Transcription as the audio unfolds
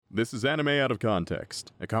This is Anime Out of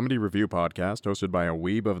Context, a comedy review podcast hosted by a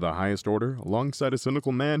weeb of the highest order, alongside a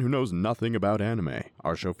cynical man who knows nothing about anime.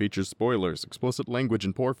 Our show features spoilers, explicit language,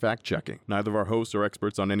 and poor fact-checking. Neither of our hosts are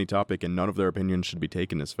experts on any topic, and none of their opinions should be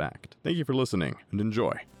taken as fact. Thank you for listening, and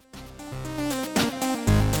enjoy.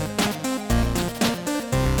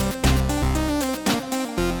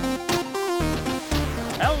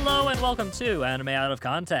 Hello and welcome to Anime Out of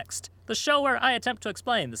Context, the show where I attempt to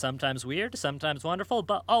explain the sometimes weird, sometimes wonderful,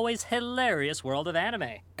 but always hilarious world of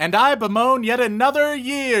anime. And I bemoan yet another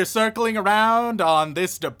year circling around on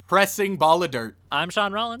this depressing ball of dirt. I'm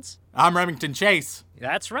Sean Rollins. I'm Remington Chase.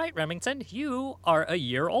 That's right, Remington. You are a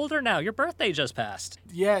year older now. Your birthday just passed.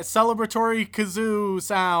 Yeah, celebratory kazoo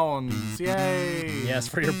sounds. Yay. Yes,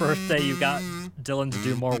 for your birthday, you got Dylan to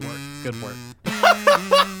do more work. Good work.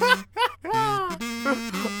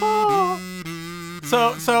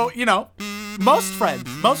 So you know, most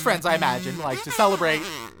friends I imagine like to celebrate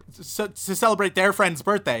their friend's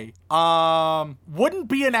birthday. Wouldn't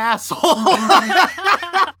be an asshole.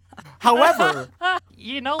 However,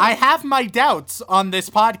 I have my doubts on this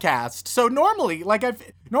podcast. So normally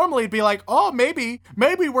it'd be like, oh, maybe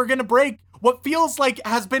we're gonna break what feels like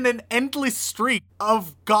has been an endless streak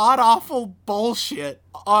of god-awful bullshit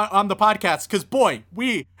on the podcast. Because, boy,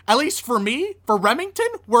 at least for me, for Remington,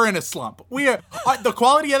 we're in a slump. The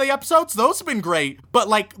quality of the episodes, those have been great. But,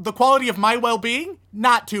 like, the quality of my well-being,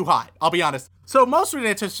 not too hot, I'll be honest. So most would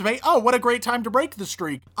anticipate, oh, what a great time to break the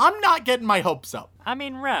streak. I'm not getting my hopes up. I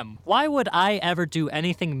mean, Rem, why would I ever do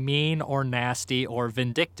anything mean or nasty or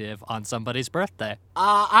vindictive on somebody's birthday?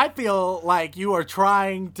 I feel like you are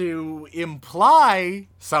trying to imply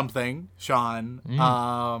something, Sean.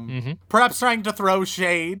 Perhaps trying to throw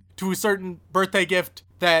shade to a certain birthday gift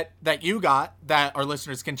that you got, that our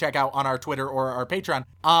listeners can check out on our Twitter or our Patreon.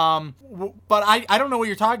 But I don't know what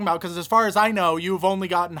you're talking about, because as far as I know, you only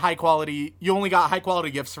got high quality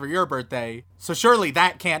gifts for your birthday. So surely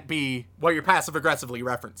that can't be what you're passive aggressively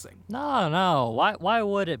referencing. No. Why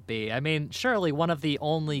would it be? I mean, surely one of the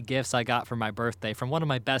only gifts I got for my birthday from one of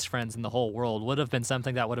my best friends in the whole world would have been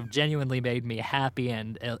something that would have genuinely made me happy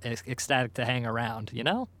and ecstatic to hang around, you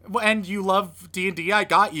know? And you love D&D. I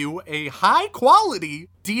got you a high quality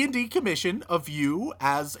D&D commission of you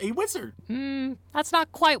as a wizard. That's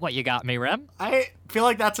not quite what you got me, Rem. I feel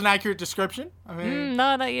like that's an accurate description. I mean,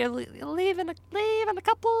 No, you're leaving a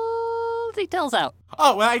couple details out.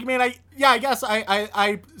 Oh, well, I mean, I guess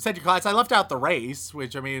I said to class, I left out the race,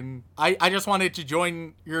 which, I mean, I just wanted to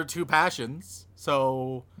join your two passions,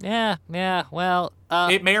 so... Yeah, well,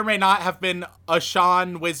 it may or may not have been a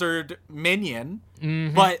Sean Wizard minion,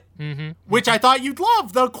 but... Which I thought you'd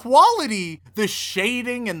love. The quality, the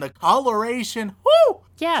shading, and the coloration, whoo!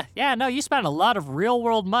 Yeah, no, you spent a lot of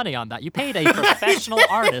real-world money on that. You paid a professional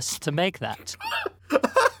artist to make that.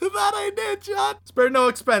 That I did, Sean. Spare no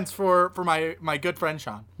expense for my good friend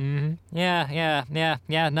Sean. Yeah,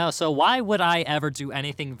 no, so why would I ever do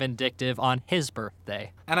anything vindictive on his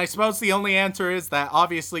birthday? And I suppose the only answer is that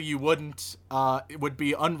obviously you wouldn't, it would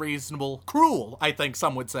be unreasonable, cruel, I think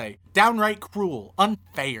some would say. Downright cruel,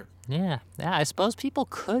 unfair. Yeah, I suppose people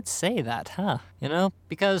could say that, huh? You know,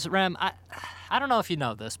 because, Rem, I don't know if you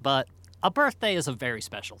know this, but a birthday is a very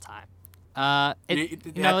special time.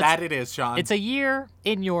 It is, Sean. It's a year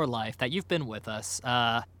in your life that you've been with us,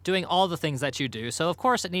 doing all the things that you do. So, of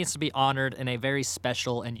course, it needs to be honored in a very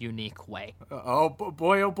special and unique way. Oh,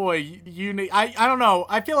 boy. Unique. I don't know.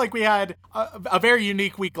 I feel like we had a very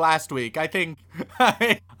unique week last week. I think...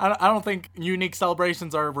 I don't think unique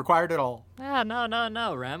celebrations are required at all.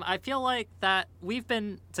 No, Rem. I feel like that we've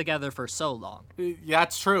been together for so long. Yeah,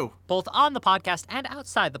 that's true. Both on the podcast and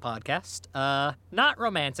outside the podcast. Not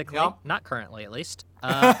romantically. Yep. Not currently, at least.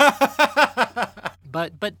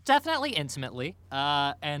 But definitely intimately,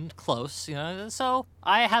 and close, you know, so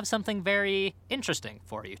I have something very interesting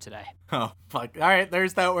for you today. Oh, fuck. All right,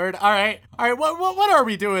 there's that word. All right, what are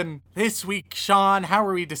we doing this week, Sean? How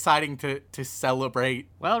are we deciding to celebrate?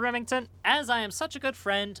 Well, Remington, as I am such a good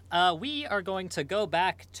friend, we are going to go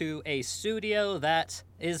back to a studio that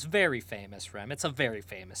is very famous, Rem. It's a very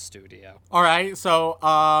famous studio. All right, so,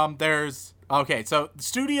 Okay, so the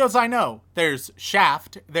studios I know, there's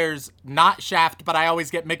Shaft, there's not Shaft, but I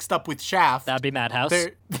always get mixed up with Shaft. That'd be Madhouse.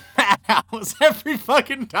 Madhouse every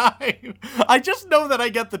fucking time. I just know that I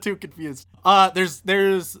get the two confused. There's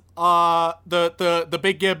the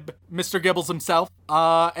big Gib, Mr. Gibbles himself,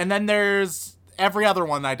 and then there's every other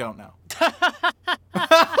one I don't know.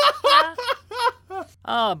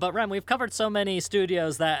 But Rem, we've covered so many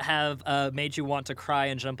studios that have made you want to cry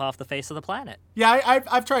and jump off the face of the planet. Yeah,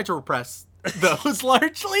 I've tried to repress those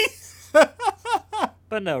largely.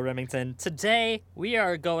 But no, Remington, today we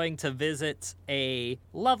are going to visit a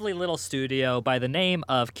lovely little studio by the name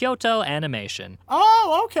of Kyoto Animation.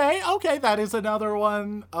 Oh, okay, that is another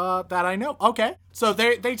one that I know. Okay, so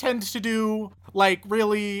they tend to do like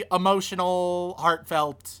really emotional,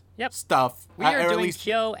 heartfelt stuff. We are doing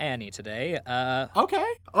Kyo Annie today.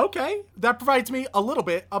 Okay, that provides me a little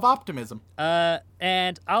bit of optimism.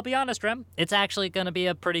 And I'll be honest, Rem, it's actually gonna be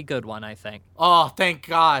a pretty good one, I think. Oh, thank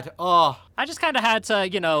God. Oh. I just kind of had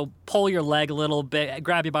to, pull your leg a little bit,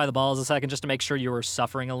 grab you by the balls a second just to make sure you were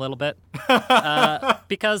suffering a little bit.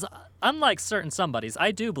 Because unlike certain somebodies,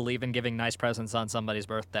 I do believe in giving nice presents on somebody's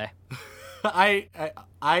birthday.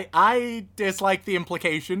 I dislike the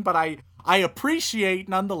implication, but I appreciate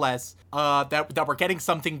nonetheless that we're getting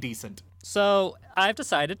something decent. So I've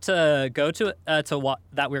decided to go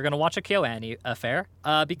that we're gonna watch a KyoAni affair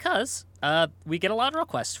because we get a lot of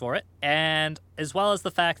requests for it, and as well as the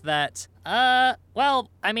fact that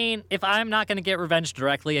if I'm not gonna get revenge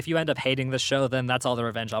directly, if you end up hating the show, then that's all the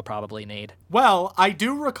revenge I'll probably need. Well, I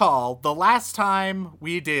do recall the last time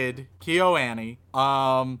we did KyoAni,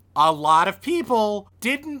 a lot of people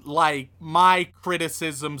didn't like my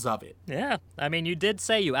criticisms of it. Yeah, I mean, you did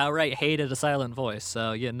say you outright hated A Silent Voice,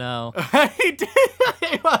 so I did.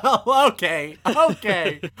 Well, okay.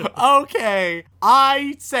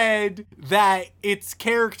 I said that its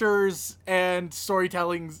characters and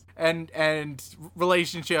storytellings and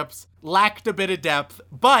relationships lacked a bit of depth,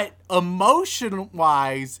 but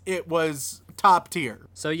emotion-wise, it was top tier.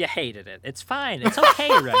 So you hated it. It's fine. It's okay,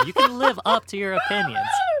 Rem. You can live up to your opinions.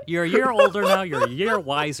 You're a year older now. You're a year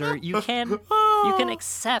wiser. You can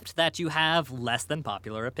accept that you have less than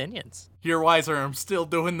popular opinions. Year wiser. I'm still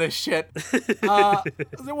doing this shit.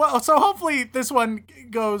 So hopefully this one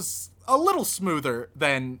goes a little smoother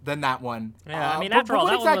than that one. Yeah, after all,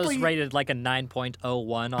 that one was rated like a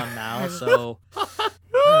 9.01 on Now, so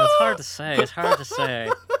it's hard to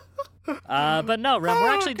say. But no, Rem, we're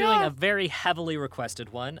actually doing a very heavily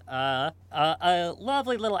requested one. A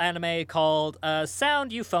lovely little anime called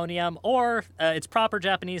Sound Euphonium, or its proper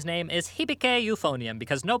Japanese name is Hibike Euphonium,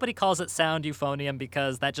 because nobody calls it Sound Euphonium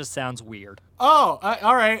because that just sounds weird. Oh,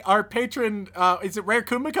 all right. Our patron, is it Rare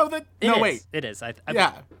Kumiko that? It is.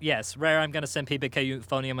 Yeah. Yes, Rare, I'm going to simp Hibike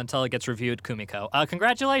Euphonium until it gets reviewed, Kumiko.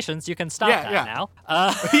 Congratulations, you can stop that now.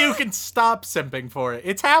 You can stop simping for it.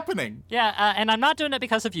 It's happening. Yeah, and I'm not doing it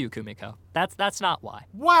because of you, Kumiko. That's not why.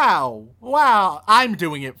 Wow. I'm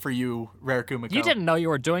doing it for you, Rare Kumiko. You didn't know you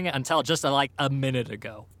were doing it until just a minute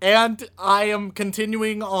ago. And I am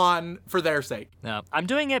continuing on for their sake. No, I'm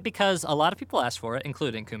doing it because a lot of people asked for it,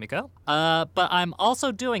 including Kumiko. But I'm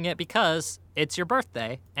also doing it because it's your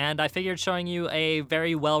birthday, and I figured showing you a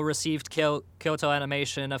very well-received Kyoto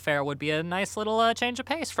Animation affair would be a nice little change of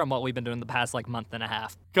pace from what we've been doing the past month and a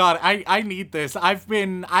half. God, I need this. I've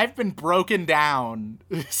been broken down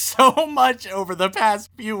so much over the past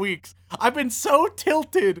few weeks. I've been so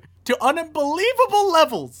tilted to unbelievable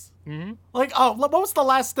levels. Mm-hmm. What was the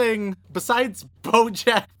last thing besides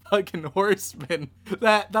BoJack fucking Horseman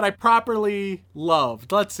that I properly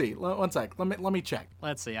loved? Let's see. One sec. Let me check.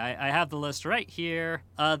 Let's see. I have the list right here.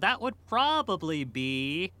 That would probably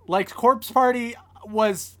be Corpse Party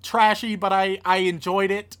was trashy, but I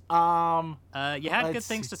enjoyed it. You had good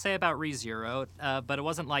things to say about ReZero, but it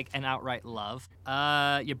wasn't an outright love.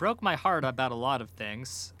 You broke my heart about a lot of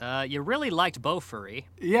things. You really liked Bofuri.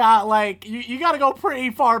 Yeah, you gotta go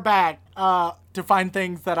pretty far back to find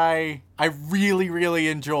things that I really, really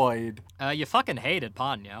enjoyed. You fucking hated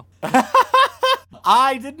Ponyo.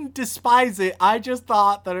 I didn't despise it. I just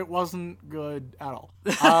thought that it wasn't good at all.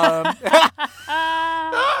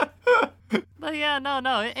 But yeah,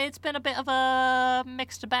 no, it's been a bit of a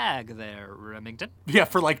mixed bag there, Remington. Yeah,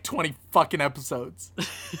 for 20 fucking episodes.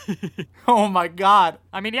 Oh my God.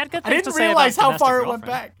 I mean, you had good things to say about Domestic how far Girlfriend. It went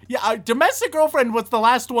back. Yeah, Domestic Girlfriend was the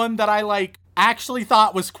last one that I actually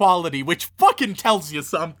thought was quality, which fucking tells you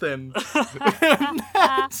something.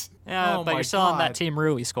 Yeah, but you're still on that Team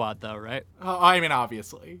Rui squad, though, right?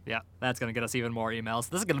 Obviously. Yeah, that's gonna get us even more emails.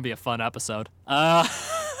 This is gonna be a fun episode.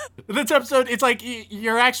 This episode, it's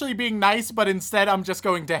you're actually being nice, but instead I'm just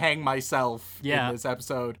going to hang myself in this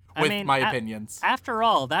episode with my opinions. After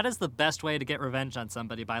all, that is the best way to get revenge on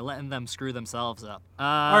somebody, by letting them screw themselves up.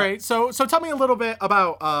 All right, so tell me a little bit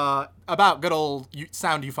about good old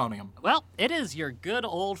Sound Euphonium. Well, it is your good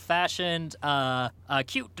old-fashioned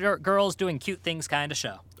cute girls doing cute things kind of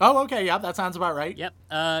show. Oh, okay, yeah, that sounds about right. Yep.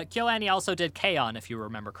 KyoAni also did K-On!, if you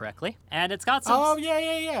remember correctly. And it's got some... Oh,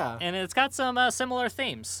 yeah. And it's got some similar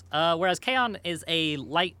themes. Whereas K-On! Is a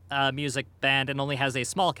light music band and only has a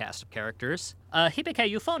small cast of characters.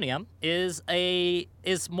 Hibike Euphonium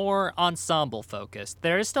is more ensemble focused.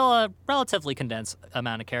 There is still a relatively condensed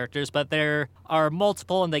amount of characters, but there are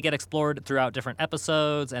multiple and they get explored throughout different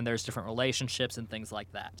episodes, and there's different relationships and things like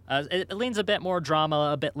that. It leans a bit more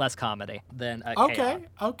drama, a bit less comedy than K-On!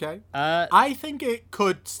 Okay. I think it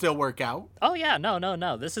could still work out. Oh yeah,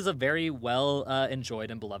 no. This is a very well enjoyed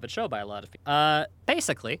and beloved show by a lot of people.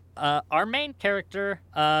 Basically, our main character,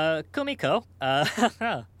 Kumiko,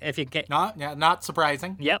 if you get... Not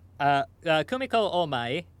surprising. Yep. Kumiko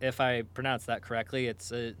Omai, if I pronounce that correctly.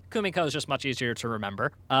 It's Kumiko is just much easier to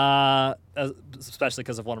remember, especially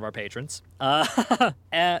because of one of our patrons.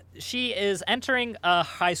 She is entering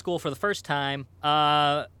high school for the first time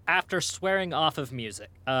after swearing off of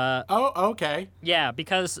music. Okay. Yeah,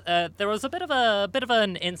 because there was a bit of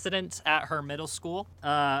an incident at her middle school,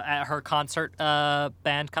 at her concert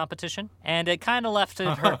band competition, and it kind of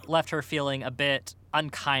left her feeling a bit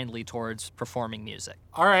unkindly towards performing music.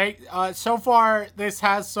 All right. So far, this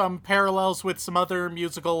has some parallels with some other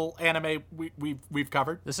musical anime we've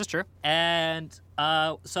covered. This is true. And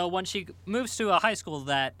so when she moves to a high school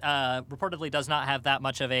that reportedly does not have that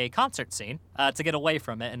much of a concert scene, to get away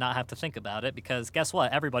from it and not have to think about it, because guess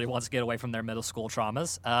what? Everybody wants to get away from their middle school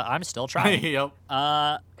traumas. I'm still trying. Yep.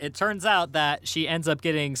 It turns out that she ends up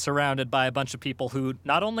getting surrounded by a bunch of people who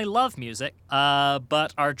not only love music,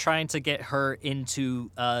 but are trying to get her into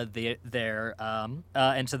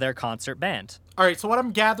into their concert band. All right, so what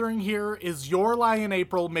I'm gathering here is Your Lie in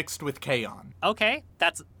April mixed with K-On! Okay,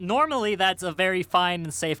 that's a very fine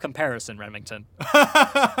and safe comparison, Remington.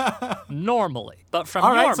 Normally. But from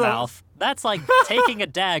your mouth, that's like taking a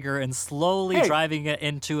dagger and slowly driving it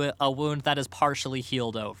into a wound that is partially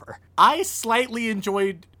healed over. I slightly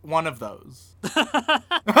enjoyed one of those.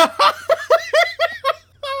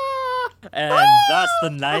 And thus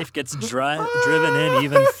the knife gets driven in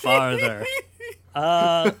even farther.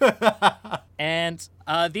 And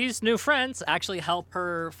these new friends actually help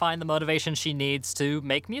her find the motivation she needs to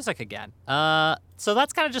make music again. So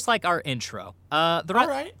that's kind of just like our intro. All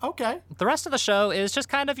right, okay. The rest of the show is just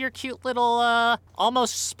kind of your cute little,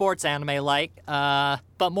 almost sports anime-like,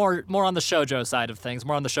 but more on the shoujo side of things,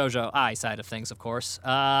 more on the shoujo-ai side of things, of course.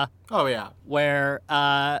 Oh, yeah. Where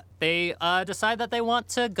they decide that they want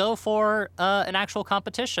to go for an actual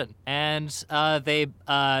competition. And they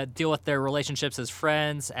deal with their relationships as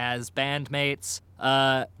friends, as bandmates,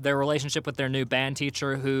 their relationship with their new band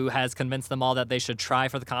teacher who has convinced them all that they should try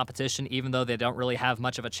for the competition even though they don't really have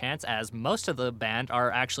much of a chance, as most of the band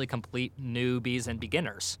are actually complete newbies and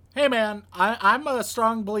beginners. Hey man, I'm a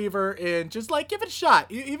strong believer in just like give it a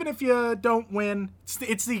shot. Even if you don't win,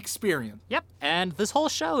 it's the experience. Yep, and this whole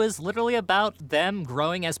show is literally about them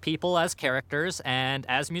growing as people, as characters, and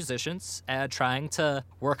as musicians, trying to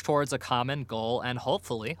work towards a common goal and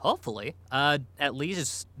hopefully, at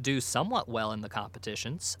least do somewhat well in the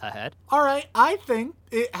competitions ahead. All right, I think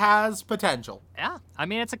it has potential. Yeah, I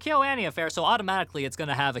mean, it's a KyoAni affair, so automatically it's going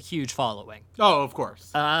to have a huge following. Oh, of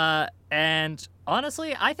course. And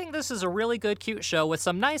honestly, I think this is a really good, cute show with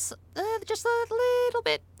some nice, just a little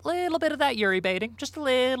bit of that Yuri baiting, just a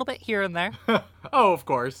little bit here and there. Oh, of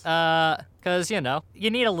course. Because, you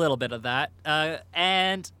need a little bit of that.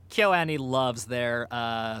 And KyoAni loves their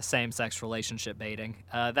same-sex relationship baiting.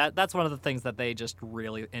 That's one of the things that they just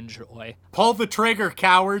really enjoy. Pull the trigger,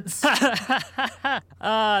 cowards.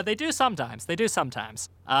 They do sometimes.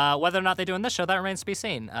 Whether or not they do in this show, that remains to be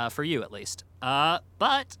seen, for you at least.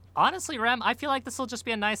 But honestly, Rem, I feel like this will just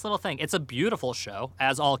be a nice little thing. It's a beautiful show,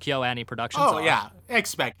 as all KyoAni productions are. Oh, yeah.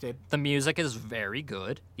 Expected. The music is very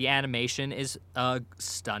good. The animation is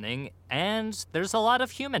stunning. And there's a lot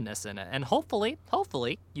of humanness in it. And hopefully,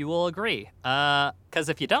 you will agree. Because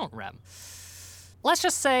if you don't, Rem, let's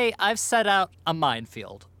just say I've set out a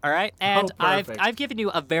minefield, all right? And I've given you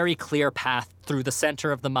a very clear path through the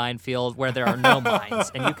center of the minefield where there are no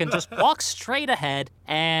mines. And you can just walk straight ahead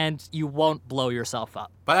and you won't blow yourself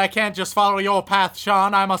up. But I can't just follow your path,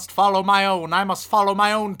 Sean. I must follow my own. I must follow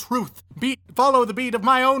my own truth. Follow the beat of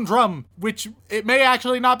my own drum, which it may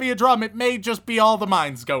actually not be a drum. It may just be all the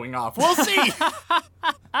mines going off. We'll see.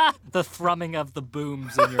 The thrumming of the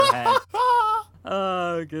booms in your head.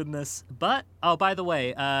 Oh, goodness. But, by the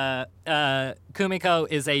way, Kumiko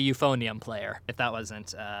is a euphonium player, if that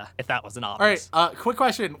wasn't obvious. All right, quick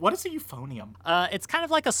question. What is a euphonium? It's kind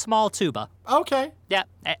of like a small tuba. Okay. Yeah.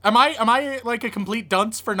 Am I like a complete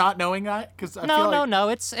dunce for not knowing that? No.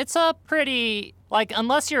 It's a pretty... Like,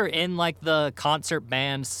 unless you're in, like, the concert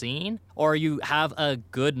band scene, or you have a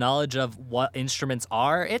good knowledge of what instruments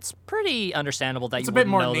are, it's pretty understandable that you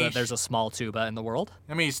wouldn't know that there's a small tuba in the world.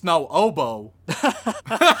 I mean, it's no oboe.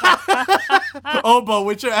 Obo,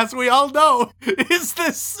 which, as we all know, is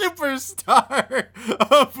the superstar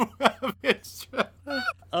of Mistra.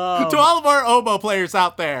 To all of our oboe players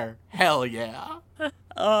out there, hell yeah.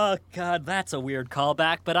 Oh, God, that's a weird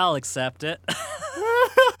callback, but I'll accept it.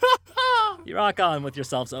 You rock on with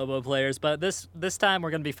yourselves, oboe players, but this time we're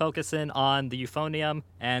going to be focusing on the euphonium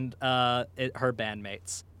and her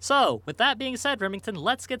bandmates. So, with that being said, Remington,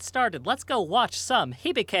 let's get started. Let's go watch some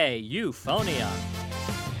Hibike Euphonium.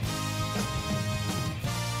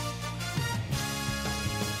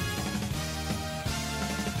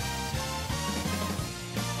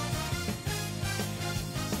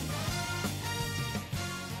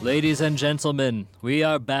 Ladies and gentlemen, we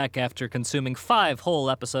are back after consuming 5 whole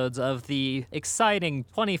episodes of the exciting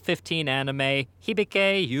 2015 anime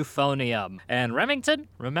Hibike Euphonium. And Remington,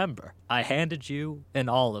 remember, I handed you an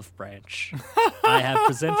olive branch. I have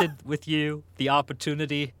presented with you the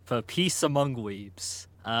opportunity for peace among weebs.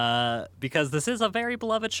 Because this is a very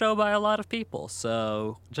beloved show by a lot of people,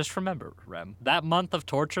 so just remember, Rem, that month of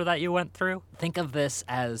torture that you went through, think of this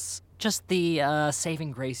as just the saving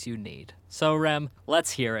grace you need. So, Rem,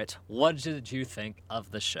 let's hear it. What did you think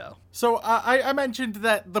of the show? So, I mentioned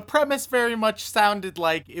that the premise very much sounded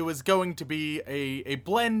like it was going to be a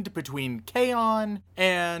blend between K-On!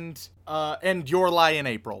 and Your Lie in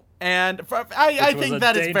April. And I think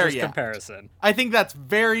that is very comparison. I think that's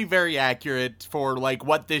very, very accurate for, like,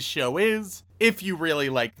 what this show is. If you really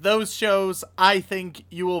like those shows, I think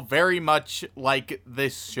you will very much like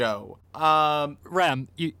this show. Rem,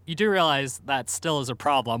 you do realize that still is a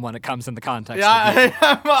problem when it comes in the context.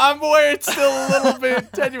 Yeah, I'm aware it's still a little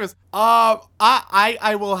bit tenuous.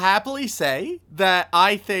 I will happily say that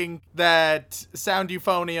I think that Sound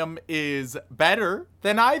Euphonium is better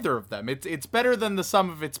than either of them. It's better than the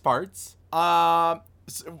sum of its parts.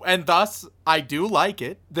 And thus, I do like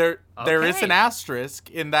it. There is an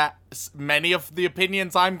asterisk in that many of the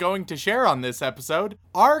opinions I'm going to share on this episode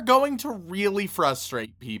are going to really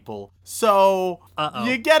frustrate people. So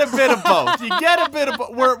you get a bit of both. You get a bit of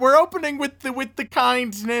both. We're opening with the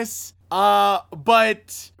kindness.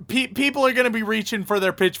 But people are going to be reaching for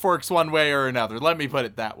their pitchforks one way or another. Let me put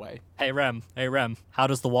it that way. Hey, Rem, how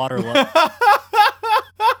does the water look?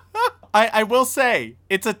 I will say,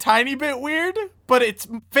 it's a tiny bit weird, but it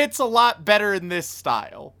fits a lot better in this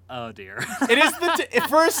style. Oh, dear. It is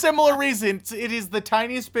for a similar reason. It is the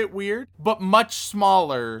tiniest bit weird, but much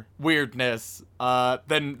smaller weirdness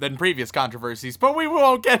than previous controversies. But we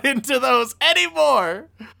won't get into those anymore.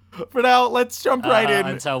 For now, let's jump right in.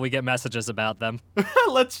 Until we get messages about them.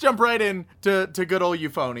 Let's jump right in to good old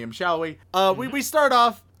Euphonium, shall we? We start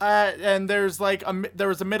off, and there's like there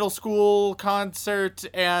was a middle school concert,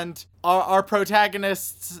 and our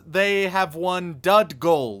protagonists, they have won dud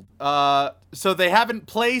gold. So they haven't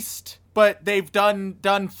placed, but they've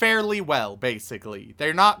done fairly well, basically.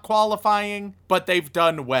 They're not qualifying, but they've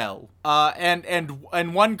done well.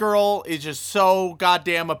 And one girl is just so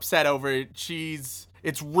goddamn upset over it.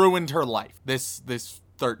 It's ruined her life, this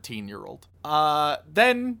 13-year-old.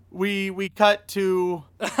 Then we cut to...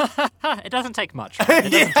 It doesn't take much.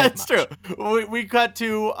 Right? Yeah, it's true. We cut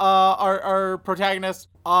to our protagonist.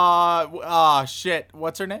 Shit.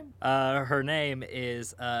 What's her name? Her name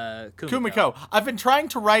is Kumiko. Kumiko. I've been trying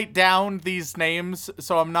to write down these names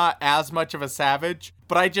so I'm not as much of a savage,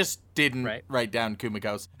 but I just didn't write down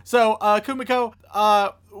Kumiko's. So, Kumiko,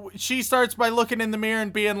 she starts by looking in the mirror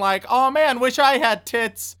and being like, "Oh man, wish I had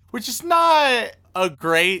tits," which is not a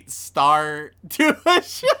great start to a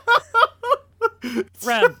show.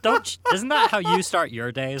 Rem, isn't that how you start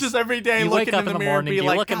your days? Just every day you looking wake up in the in the mirror morning, and be you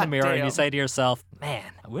like, look in the mirror damn. and you say to yourself, man,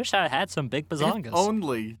 I wish I had some big bazongas. If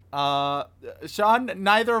only. Sean,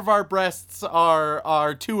 neither of our breasts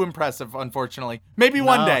are too impressive, unfortunately. Maybe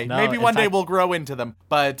one day. Maybe one day we'll grow into them.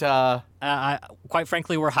 But quite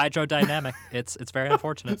frankly, we're hydrodynamic. It's very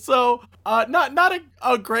unfortunate. So, not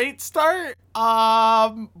a great start.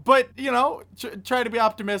 But you know, try to be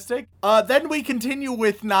optimistic. Then we continue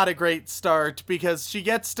with not a great start because she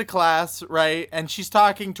gets to class, right? And she's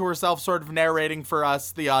talking to herself, sort of narrating for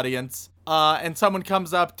us, the audience. And someone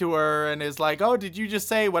comes up to her and is like, "Oh, did you just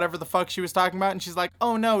say whatever the fuck she was talking about?" And she's like,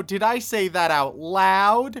 "Oh no, did I say that out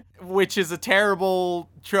loud?" Which is a terrible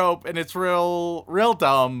trope and it's real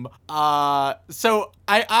dumb. So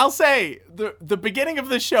I'll say the beginning of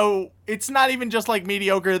the show, it's not even just like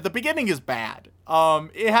mediocre. The beginning is bad.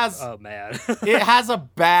 It has oh man. It has a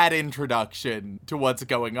bad introduction to what's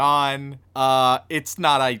going on. It's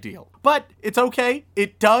not ideal, but it's okay.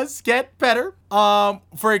 It does get better.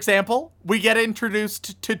 For example, we get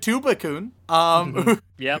introduced to Tuba-kun.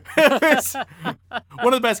 Yep.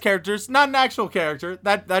 One of the best characters, not an actual character.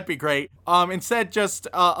 That'd be great. Instead, just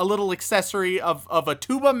a little accessory of a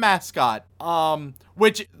tuba mascot.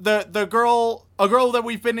 Which a girl that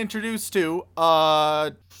we've been introduced to.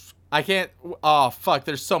 I can't. Oh fuck!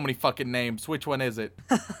 There's so many fucking names. Which one is it?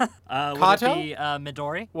 Would Kato? it be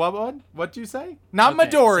Midori? What one? What'd you say? Not Okay,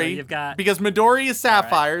 Midori. so you've got- because Midori is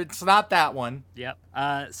Sapphire. It's not that one. Yep.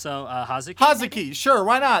 So Hazuki. Hazuki, sure,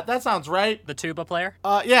 why not? That sounds right. The tuba player.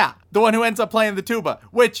 Yeah, the one who ends up playing the tuba.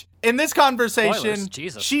 Which, in this conversation, Spoilers,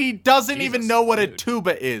 Jesus. she doesn't even know what a dude.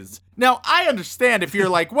 tuba is. Now, I understand if you're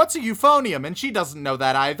like, what's a euphonium? And she doesn't know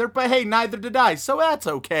that either, but hey, neither did I, so that's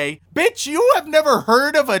okay. Bitch, you have never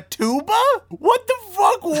heard of a tuba? What the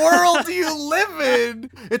fuck world do you live in?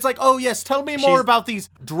 It's like, oh yes, tell me more about these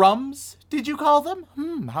drums, did you call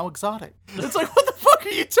them? How exotic. It's like, what the fuck are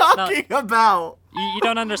you talking about? You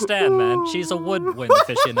don't understand, man. She's a woodwind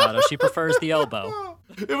aficionado. She prefers the oboe.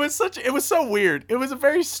 It was so weird. It was a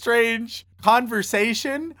very strange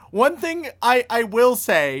conversation. One thing I will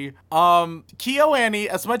say, KyoAni,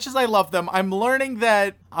 as much as I love them, I'm learning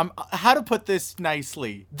that, how to put this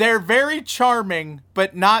nicely, they're very charming,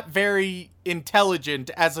 but not very intelligent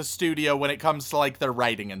as a studio when it comes to like their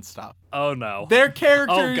writing and stuff. Oh no. Their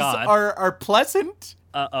characters God. are pleasant.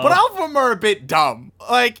 Uh-oh. But all of them are a bit dumb.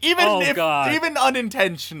 Like, even God. even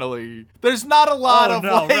unintentionally. There's not a lot of,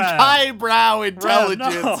 no, like, Ram. highbrow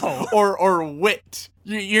intelligence no. or wit.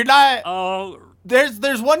 You're not... Oh,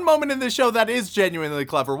 There's one moment in the show that is genuinely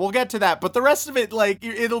clever. We'll get to that. But the rest of it, like,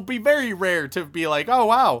 it'll be very rare to be like, oh,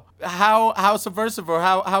 wow, how subversive or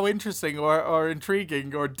how interesting or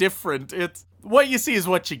intriguing or different. It's... What you see is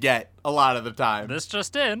what you get a lot of the time. this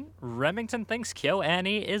just in. Remington thinks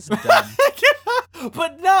KyoAni is dumb.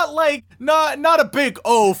 But not like, not a big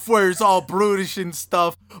oaf where it's all brutish and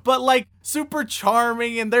stuff, but like super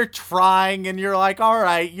charming and they're trying and you're like, all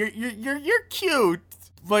right, you're cute,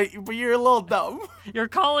 but you're a little dumb. You're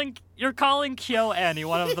calling KyoAni,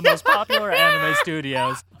 one of the most popular anime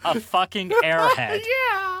studios, a fucking airhead.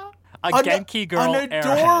 Yeah. A Genki girl An airhead.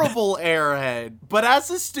 adorable airhead. But as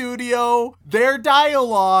a studio, their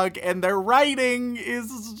dialogue and their writing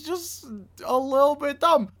is just a little bit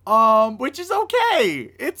dumb. Which is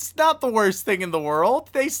okay. It's not the worst thing in the world.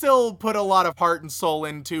 They still put a lot of heart and soul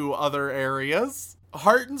into other areas.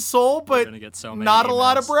 Heart and soul, but gonna get so many not a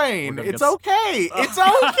lot of emails. brain. We're gonna It's get okay. It's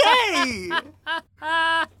okay.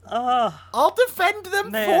 I'll defend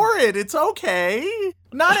them Man. for it. It's okay.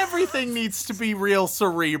 Not everything needs to be real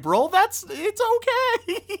cerebral. It's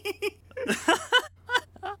okay.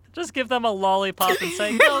 Just give them a lollipop and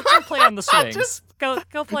say, go play on the swings. Go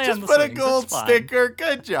play on Just the put swings. a gold It's fine. sticker.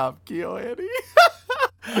 Good job, KyoAni.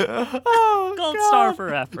 Oh, Gold God. star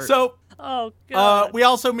for effort. So, Oh, God. we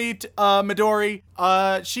also meet Midori.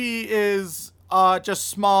 She is just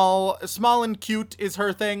small and cute is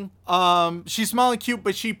her thing. She's small and cute,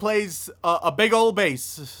 but she plays a big old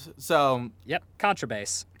bass. So, Yep,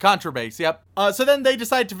 contrabass. contrabass, yep. So then they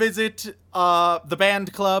decide to visit the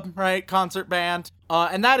band club, right? Concert band.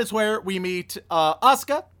 And that is where we meet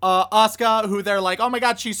Asuka. Asuka, who they're like, oh my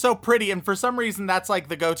god, she's so pretty. And for some reason, that's like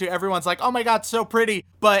the go-to. Everyone's like, oh my god, so pretty.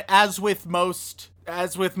 But as with most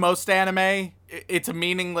anime, it's a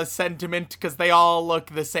meaningless sentiment because they all look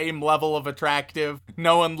the same level of attractive.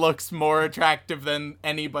 No one looks more attractive than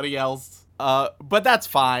anybody else. But that's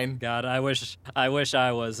fine. God, I wish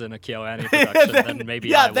I was in a KyoAni production. Then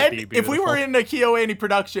maybe I would be beautiful. If we were in a KyoAni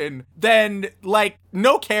production, then like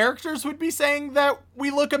no characters would be saying that we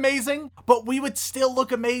look amazing, but we would still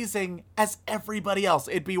look amazing as everybody else.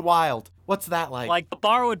 It'd be wild. What's that like? Like, the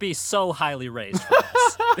bar would be so highly raised for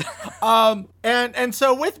this. And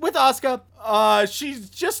so with Asuka, she's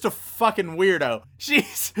just a fucking weirdo. She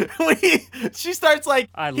starts like,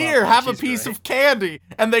 I love here, her. have a She's piece great. of candy,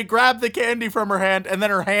 and they grab the candy from her hand, and then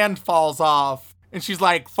her hand falls off, and she's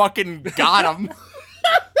like, fucking got him.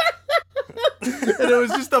 And it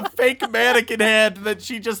was just a fake mannequin hand that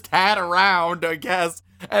she just had around, I guess.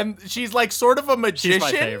 And she's like sort of a magician, She's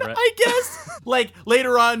my favorite. I guess. Like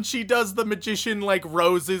later on, she does the magician like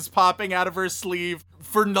roses popping out of her sleeve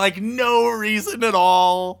for like no reason at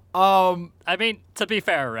all. I mean, to be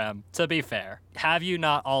fair, Rem, have you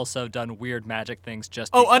not also done weird magic things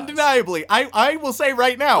just Oh, because? undeniably. I will say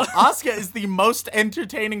right now, Asuka is the most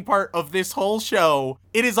entertaining part of this whole show.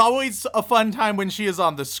 It is always a fun time when she is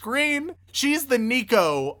on the screen. She's the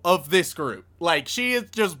Nico of this group. Like,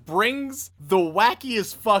 just brings the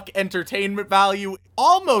wackiest fuck entertainment value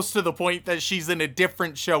almost to the point that she's in a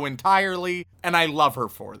different show entirely, and I love her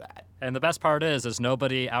for that. And the best part is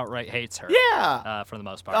nobody outright hates her. Yeah. For the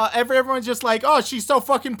most part. Everyone's just like, oh, she's so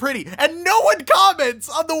fucking pretty. And no one comments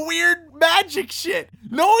on the weird magic shit.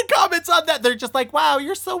 No one comments on that. They're just like, wow,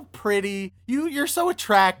 you're so pretty. You're so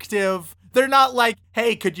attractive. They're not like,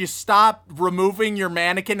 hey, could you stop removing your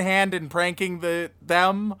mannequin hand and pranking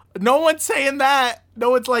them? No one's saying that.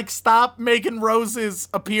 No one's like, stop making roses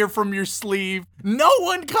appear from your sleeve. No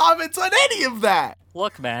one comments on any of that.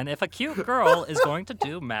 Look, man, if a cute girl is going to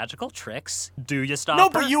do magical tricks, do you stop No, her?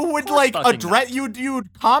 but you would Of course fucking not.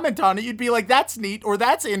 you'd comment on it. You'd be like, that's neat or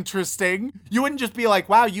that's interesting. You wouldn't just be like,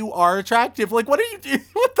 wow, you are attractive. Like, what are you doing?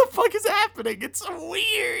 What the fuck is happening? It's so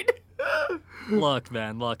weird. Look,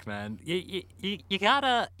 man. You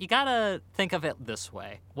gotta think of it this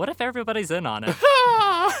way. What if everybody's in on it?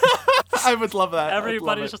 I would love that.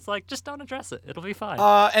 Everybody's just like, just don't address it. It'll be fine.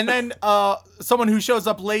 And then someone who shows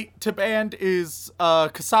up late to band is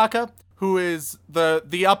Kasaka, who is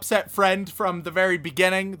the upset friend from the very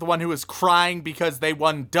beginning, the one who was crying because they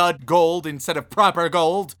won dud gold instead of proper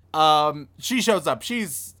gold. She shows up.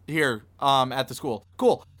 She's here at the school.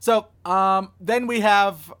 Cool. So then we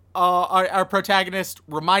have our protagonist,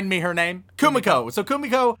 remind me her name, Kumiko. So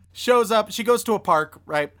Kumiko shows up. She goes to a park,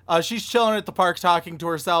 right? She's chilling at the park talking to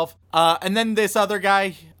herself. And then this other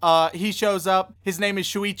guy, he shows up. His name is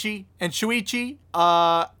Shuichi. And Shuichi,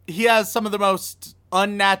 he has some of the most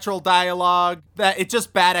unnatural dialogue that it's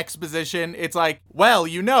just bad exposition. It's like, well,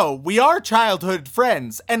 we are childhood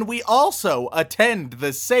friends and we also attend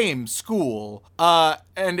the same school.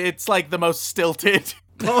 And it's like the most stilted.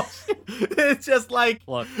 It's just like,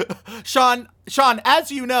 look, Sean,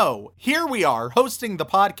 as you know, here we are hosting the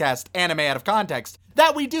podcast Anime Out of Context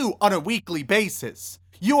that we do on a weekly basis.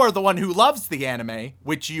 You are the one who loves the anime,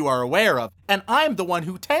 which you are aware of, and I'm the one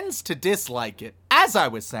who tends to dislike it. As I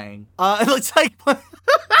was saying, it's like,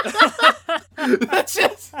 that's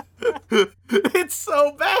just, it's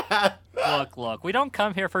so bad. Look, we don't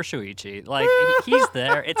come here for Shuichi. Like, he's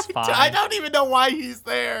there, it's fine. I don't even know why he's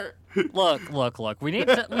there. Look. We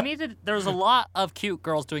needed. There's a lot of cute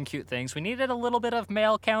girls doing cute things. We needed a little bit of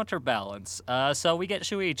male counterbalance. So we get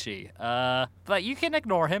Shuichi. But you can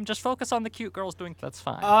ignore him. Just focus on the cute girls doing. That's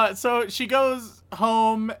fine. So she goes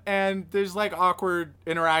home and there's like awkward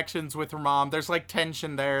interactions with her mom. There's like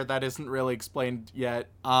tension there that isn't really explained yet.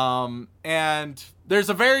 And there's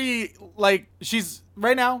a very I'm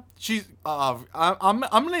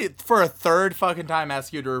gonna for a third fucking time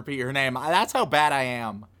ask you to repeat her name. That's how bad I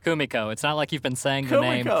am. Kumiko. It's not like you've been saying the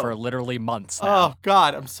name for literally months now. Oh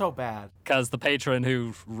God, I'm so bad. Because the patron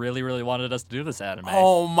who really, really wanted us to do this anime.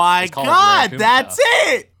 Oh my God, that's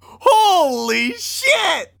it! Holy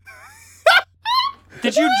shit!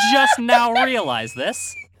 Did you just now realize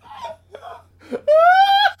this?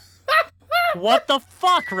 What the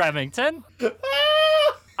fuck, Remington?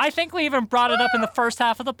 I think we even brought it up in the first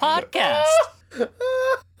half of the podcast.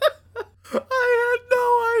 I had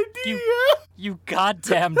no idea. You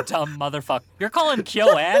goddamn dumb motherfucker. You're calling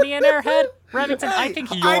Kyo Annie an airhead? Remington, I think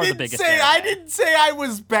you're the biggest airhead. I didn't say I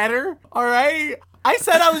was better, all right? I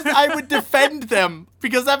said I would defend them,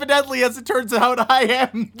 because evidently, as it turns out, I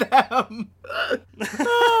am them.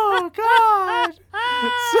 Oh, God.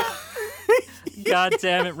 God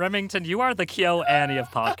damn it, Remington, you are the Kyo Annie of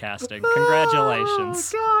podcasting.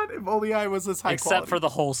 Congratulations. Oh, God, if only I was this high Except quality. for the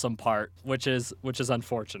wholesome part, which is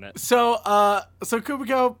unfortunate. So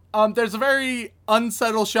Kumiko, there's a very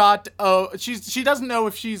unsettled shot. She doesn't know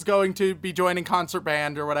if she's going to be joining concert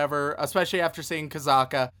band or whatever, especially after seeing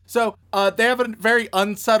Kazaka. So they have a very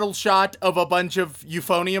unsettled shot of a bunch of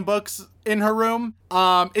euphonium books in her room.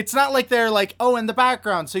 It's not like they're like, oh, in the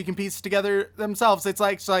background, so you can piece together themselves. It's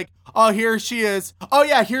like, oh, here she is. Oh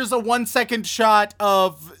yeah, here's a 1 second shot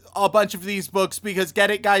of a bunch of these books, because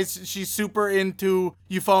get it, guys, she's super into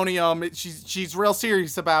euphonium. She's real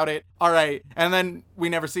serious about it. All right. And then we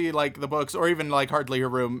never see like the books or even like hardly her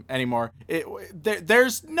room anymore.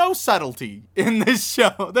 There's no subtlety in this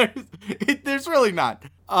show. There's really not.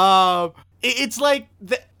 It's like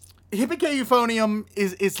Hibike euphonium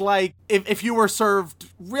is like if you were served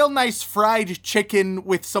real nice fried chicken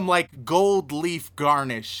with some like gold leaf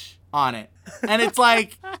garnish on it. And it's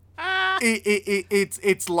like,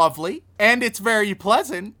 it's lovely and it's very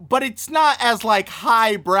pleasant, but it's not as like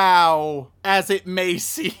highbrow as it may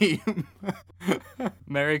seem.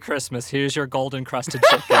 Merry Christmas. Here's your golden crusted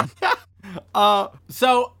chicken.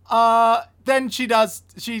 Then she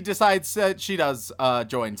decides that she does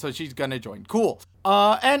join, so she's gonna join. Cool.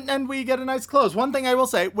 And we get a nice close. One thing I will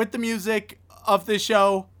say with the music, of this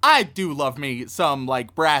show, I do love me some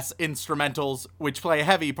like brass instrumentals, which play a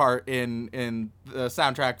heavy part in the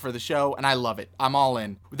soundtrack for the show, and I love it. I'm all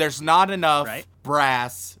in. There's not enough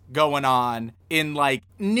brass going on in like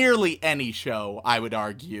nearly any show, I would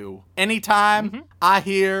argue. Anytime I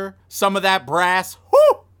hear some of that brass,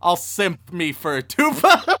 whoo, I'll simp me for a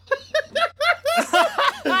tuba.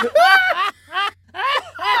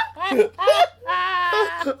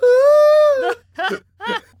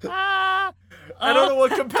 I don't know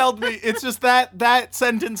what compelled me. It's just that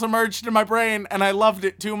sentence emerged in my brain, and I loved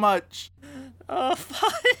it too much. Oh,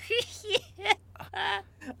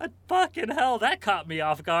 fucking hell, that caught me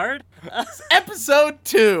off guard. Episode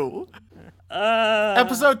 2.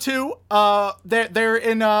 Episode 2, they're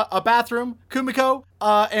in a bathroom. Kumiko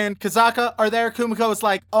and Kazaka are there. Kumiko is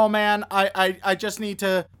like, oh man, I just need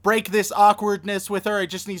to break this awkwardness with her. I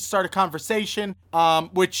just need to start a conversation,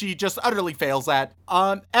 which she just utterly fails at.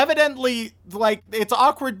 Evidently, like, it's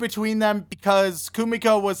awkward between them because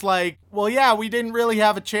Kumiko was like, well, yeah, we didn't really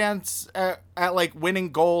have a chance at like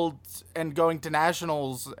winning gold and going to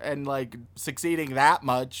nationals and like succeeding that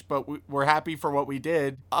much, but we're happy for what we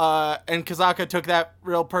did. And Kazaka took that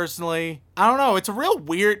real personally. I don't know. It's a real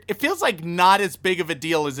weird, it feels like not as big of a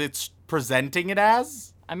deal as it's presenting it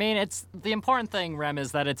as. I mean, it's the important thing, Rem,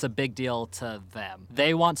 is that it's a big deal to them.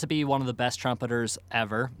 They want to be one of the best trumpeters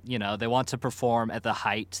ever. You know, they want to perform at the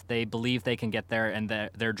height. They believe they can get there, and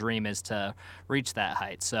their dream is to reach that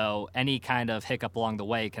height. So any kind of hiccup along the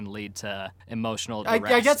way can lead to emotional duress.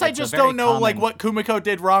 I guess I just don't know like what Kumiko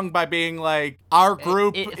did wrong by being like, our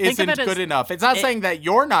group isn't good enough. It's not saying that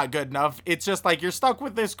you're not good enough. It's just like, you're stuck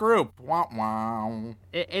with this group. Wah, wah.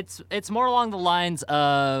 It's more along the lines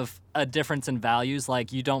of a difference in values.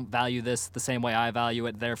 Like, you don't value this the same way I value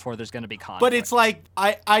it, therefore there's going to be conflict. But it's like,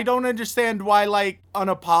 I don't understand why like an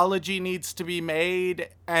apology needs to be made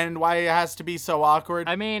and why it has to be so awkward.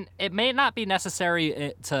 I mean, it may not be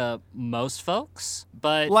necessary to most folks,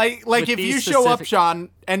 but like if you show up, Sean,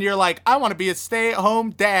 and you're like, I want to be a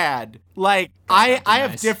stay-at-home dad. Like, I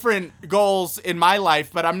have different goals in my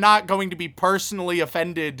life, but I'm not going to be personally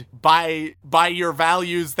offended by your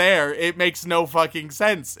values there. It makes no fucking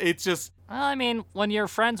sense. It's just... Well, I mean, when you're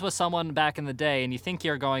friends with someone back in the day and you think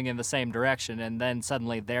you're going in the same direction, and then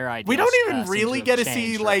suddenly their ideas we don't even really get to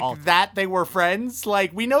see, like, that they were friends.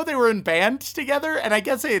 Like, we know they were in band together, and I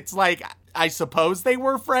guess it's like, I suppose they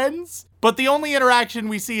were friends. But the only interaction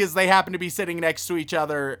we see is they happen to be sitting next to each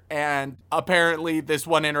other, and apparently this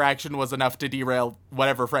one interaction was enough to derail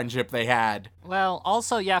whatever friendship they had. Well,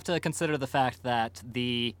 also you have to consider the fact that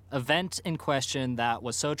the event in question that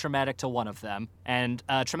was so traumatic to one of them, and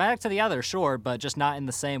traumatic to the other, sure, but just not in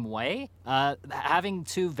the same way, having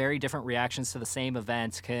two very different reactions to the same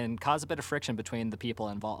event can cause a bit of friction between the people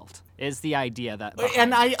involved, is the idea that...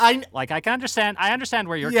 And I can understand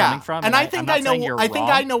where you're coming from. And I think I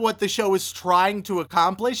know what the show is trying to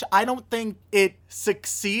accomplish. I don't think it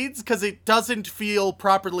succeeds because it doesn't feel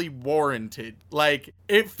properly warranted. Like,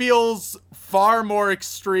 it feels far more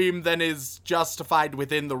extreme than is justified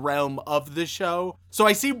within the realm of the show. So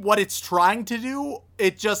I see what it's trying to do.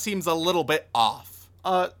 It just seems a little bit off.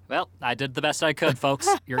 Well, I did the best I could, folks.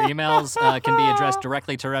 Your emails can be addressed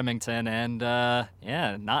directly to Remington, and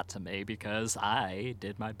not to me, because I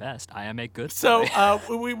did my best. I am a good boy. So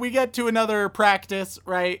we get to another practice,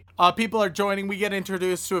 right? People are joining. We get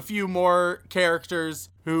introduced to a few more characters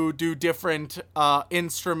who do different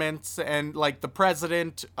instruments, and like the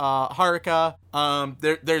president, Haruka.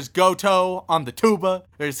 There's Goto on the tuba.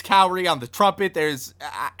 There's Kaori on the trumpet. There's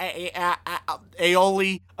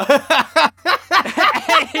Aoi.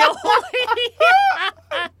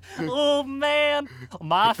 Oh man,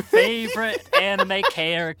 my favorite anime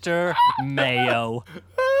character, Mayo.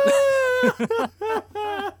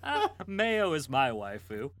 Mayo is my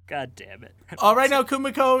waifu. God damn it. Right now,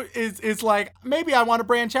 Kumiko is like, maybe I want to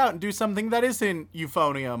branch out and do something that isn't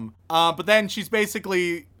euphonium. But then she's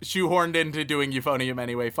basically shoehorned into doing euphonium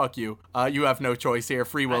anyway. Fuck you. You have no choice here.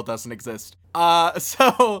 Free will doesn't exist.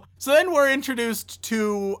 So then we're introduced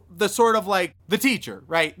to the sort of like the teacher,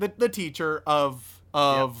 right? The teacher of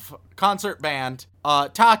concert band,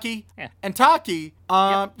 Taki. Yeah. And Taki,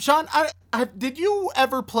 Sean, did you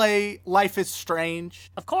ever play Life is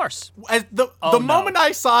Strange? Of course. As the moment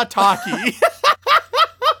I saw Taki,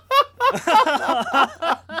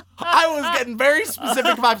 I was getting very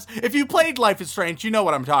specific vibes. If you played Life is Strange, you know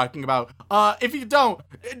what I'm talking about. If you don't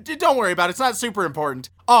worry about it. It's not super important.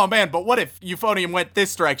 Oh man, but what if euphonium went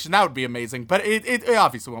this direction? That would be amazing. But it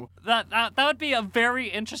obviously won't. That would be a very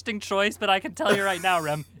interesting choice, but I can tell you right now,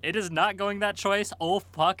 Rem, it is not going that choice. Oh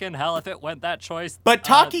fucking hell, if it went that choice. But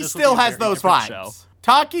Taki still has those vibes.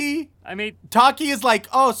 Taki I mean, Taki is like,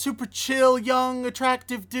 oh, super chill, young,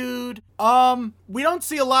 attractive dude. We don't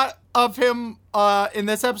see a lot of him in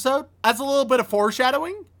this episode. As a little bit of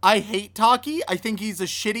foreshadowing, I hate Taki. I think he's a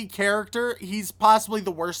shitty character. He's possibly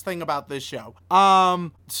the worst thing about this show.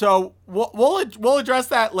 So we'll address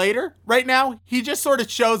that later. Right now, he just sort of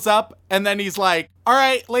shows up and then he's like, all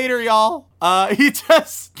right, later, y'all. He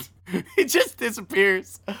just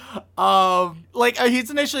disappears. He's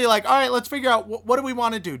initially like, all right, let's figure out what do we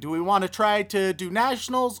want to do? Do we want to try to do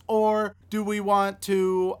nationals, or do we want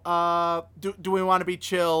to do we want to be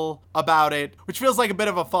chill about it? Which feels like a bit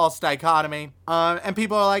of a false dichotomy. And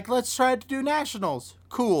people are like, let's try to do nationals.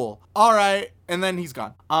 Cool. All right. And then he's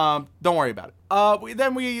gone. Don't worry about it.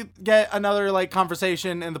 Then we get another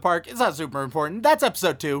conversation in the park. It's not super important. That's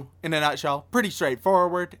episode 2 in a nutshell. Pretty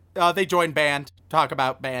straightforward. They join band, talk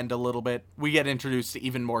about band a little bit. We get introduced to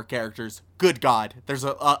even more characters. Good God,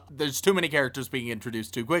 there's too many characters being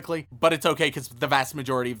introduced too quickly, but it's okay because the vast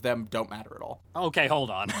majority of them don't matter at all. Okay, hold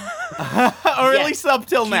on. Or at least up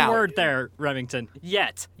till now. Key word there, Remington.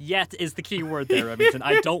 Yet is the key word there, Remington.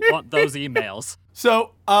 I don't want those emails.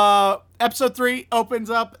 So, episode 3 opens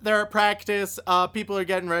up. They're at practice. People are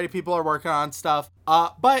getting ready. People are working on stuff.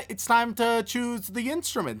 But it's time to choose the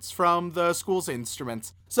instruments from the school's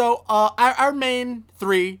instruments. So, our main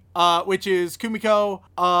 3, which is Kumiko,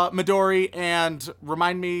 Midori, and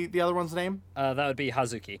remind me the other one's name? That would be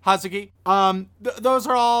Hazuki. Hazuki. Those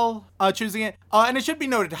are all choosing it. And it should be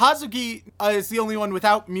noted, Hazuki is the only one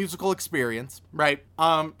without musical experience, right?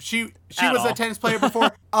 She was a tennis player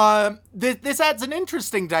before. This adds an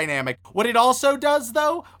interesting dynamic. What it also does,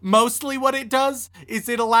 though, mostly what it does, is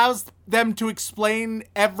it allows them to explain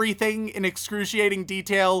everything in excruciating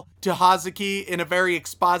detail to Hazuki in a very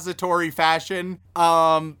expository fashion,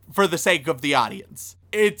 for the sake of the audience.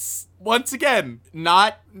 It's, once again,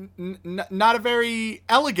 not a very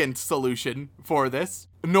elegant solution for this,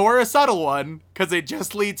 nor a subtle one, because it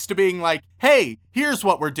just leads to being like, hey, here's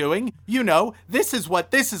what we're doing. You know, this is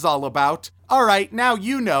what this is all about. All right, now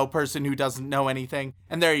you know, person who doesn't know anything.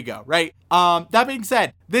 And there you go, right? That being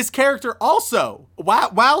said, this character also,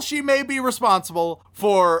 while she may be responsible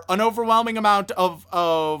for an overwhelming amount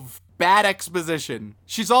of bad exposition,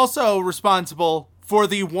 she's also responsible for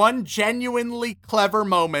the one genuinely clever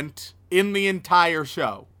moment in the entire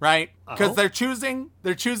show, right? Because they're choosing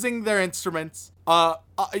their instruments.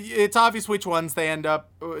 It's obvious which ones they end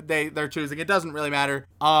up they're choosing. It doesn't really matter.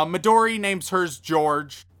 Midori names hers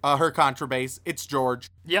George. Her contrabass, it's George.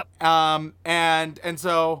 Yep.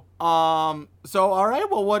 So all right,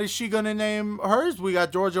 well, what is she gonna name hers? We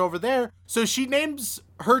got George over there. So she names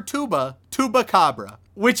her tuba Cabra,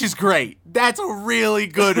 which is great. That's a really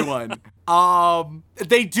good one.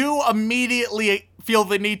 They do immediately feel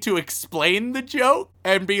the need to explain the joke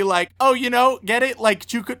and be like, oh, get it? Like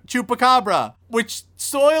Chupacabra, which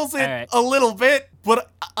soils it a little bit, but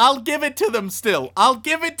I'll give it to them still. I'll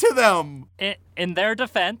give it to them. In their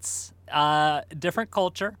defense, different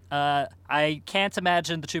culture. I can't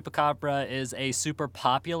imagine the Chupacabra is a super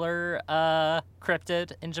popular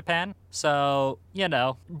cryptid in Japan. So,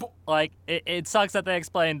 it sucks that they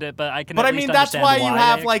explained it, but I can at least understand why. But I mean,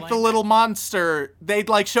 that's why you have, the little monster. They'd,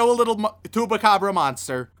 show a little Chupacabra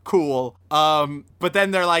monster. Cool. But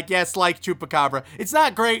then they're like, yes, like Chupacabra. It's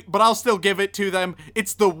not great, but I'll still give it to them.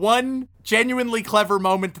 It's the one genuinely clever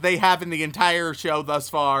moment they have in the entire show thus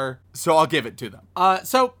far, so I'll give it to them.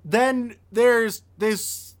 So then there's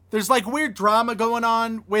weird drama going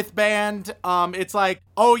on with band. It's like,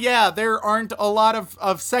 oh yeah, there aren't a lot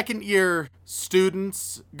of second year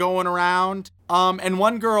students going around. And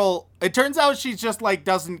one girl, it turns out she's just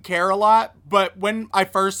doesn't care a lot. But when I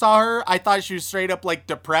first saw her, I thought she was straight up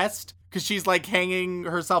depressed. Because she's hanging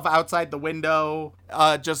herself outside the window.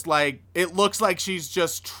 It looks like she's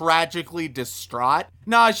just tragically distraught.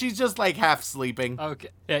 Nah, she's just half sleeping. Okay.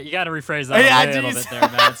 Yeah, you gotta rephrase that a little bit there,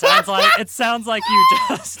 man. It sounds like you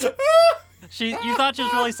just... You thought she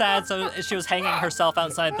was really sad, so she was hanging herself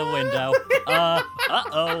outside the window.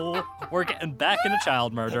 We're getting back into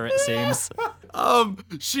child murder, it seems.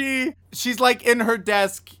 She's in her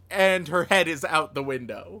desk and her head is out the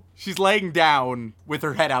window. She's laying down with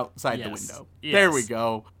her head outside the window. Yes. There we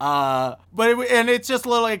go. And it's just a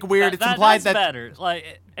little weird. It's implied that's better.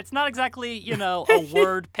 It's not exactly, a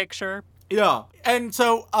word picture. Yeah. And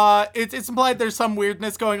so it's implied there's some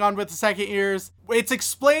weirdness going on with the second years. It's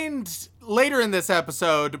explained later in this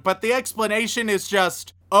episode, but the explanation is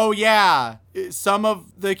just, oh yeah, some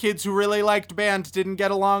of the kids who really liked band didn't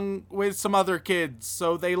get along with some other kids,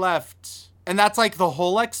 so they left. And that's the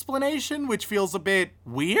whole explanation, which feels a bit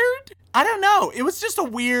weird. I don't know. It was just a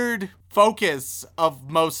weird focus of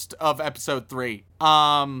most of episode 3.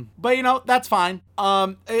 But you know, that's fine.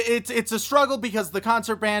 It's a struggle because the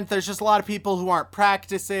concert band, there's just a lot of people who aren't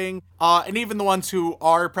practicing, and even the ones who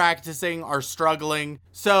are practicing are struggling.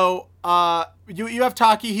 So, you have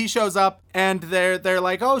Taki, he shows up, and they're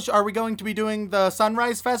like, oh, are we going to be doing the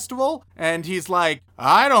Sunrise Festival? And he's like,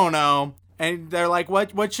 I don't know. And they're like,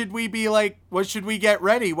 what should we be like? What should we get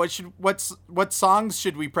ready? What songs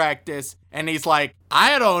should we practice? And he's like,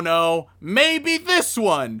 I don't know. Maybe this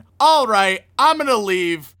one. All right, I'm gonna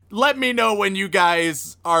leave. Let me know when you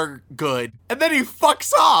guys are good. And then he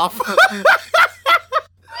fucks off.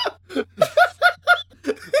 Getting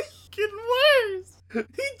worse.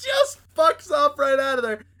 He just fucks off right out of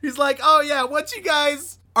there. He's like, oh yeah, once you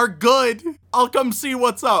guys are good, I'll come see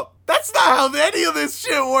what's up. That's not how any of this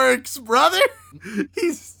shit works, brother.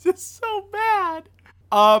 He's just so bad.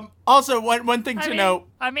 Also, one thing to note.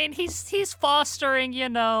 I mean, he's fostering,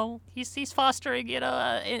 he's fostering,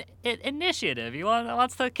 initiative. He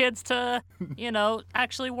wants the kids to,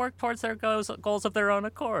 actually work towards their goals of their own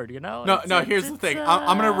accord, No, here's the thing.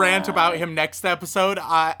 I'm going to rant about him next episode.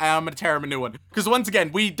 I'm going to tear him a new one. Because once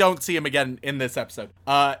again, we don't see him again in this episode.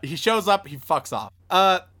 He shows up, he fucks off.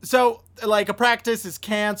 So, like, a practice is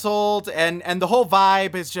canceled, and the whole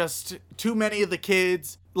vibe is just too many of the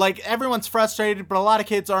kids. Like, everyone's frustrated, but a lot of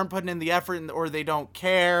kids aren't putting in the effort or they don't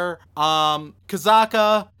care.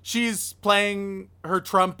 Kazaka, she's playing her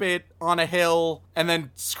trumpet on a hill and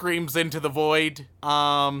then screams into the void.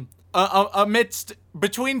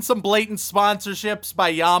 Between some blatant sponsorships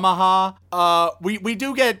by Yamaha, we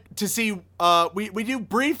do get to see, we do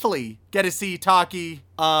briefly get to see Taki,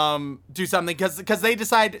 do something, because they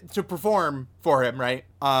decide to perform for him, right?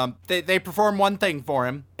 They perform one thing for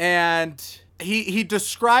him, and he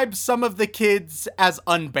describes some of the kids as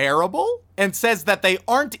unbearable and says that they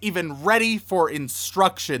aren't even ready for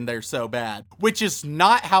instruction, they're so bad, which is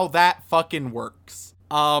not how that fucking works.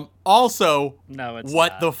 Also, no, it's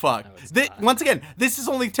what not. the fuck? No, once again, this is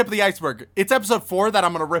only tip of the iceberg. It's episode 4 that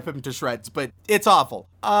I'm gonna rip him to shreds, but it's awful.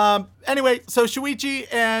 Anyway, so Shuichi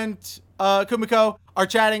and Kumiko are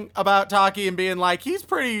chatting about Taki and being like, he's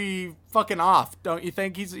pretty fucking off, don't you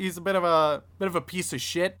think? He's a bit of a piece of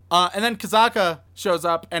shit. And then Kazaka shows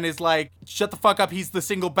up and is like, shut the fuck up, he's the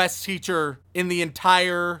single best teacher in the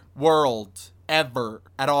entire world ever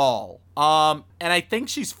at all. And I think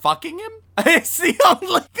she's fucking him. It's the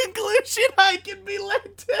only conclusion I can be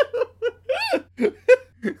led to.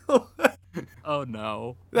 Oh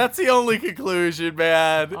no. That's the only conclusion,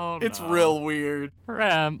 man. Oh, it's no. real weird.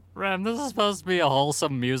 Ram, this is supposed to be a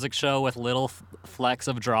wholesome music show with little flecks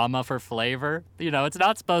of drama for flavor. It's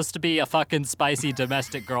not supposed to be a fucking spicy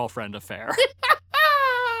domestic girlfriend affair.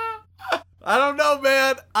 I don't know,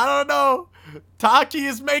 man. I don't know. Taki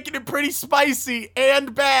is making it pretty spicy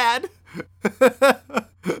and bad.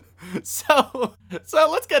 So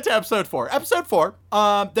let's get to episode 4. Episode 4,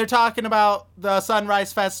 they're talking about the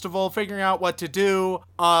Sunrise Festival, figuring out what to do.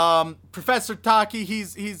 Professor Taki,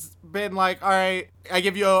 he's been like, all right, I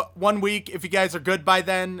give you 1 week. If you guys are good by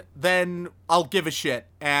then I'll give a shit,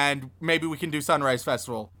 and maybe we can do Sunrise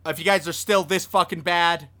Festival. If you guys are still this fucking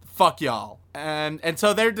bad, fuck y'all. And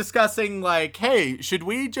so they're discussing, like, hey, should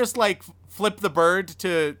we just, like, flip the bird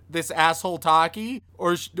to this asshole Taki,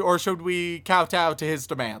 or should we kowtow to his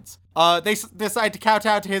demands? They decide to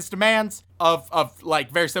kowtow to his demands of like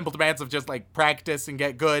very simple demands of just like practice and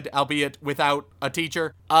get good, albeit without a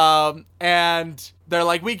teacher. And they're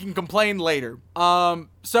like, we can complain later.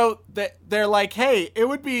 So they're like, hey, it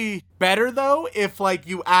would be better though if like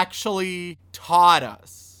you actually taught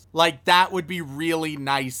us. Like that would be really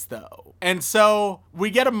nice though. And so we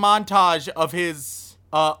get a montage of his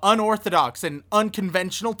unorthodox and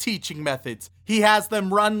unconventional teaching methods. He has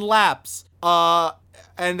them run laps,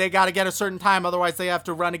 and they got to get a certain time, otherwise they have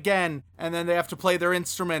to run again, and then they have to play their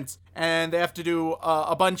instruments, and they have to do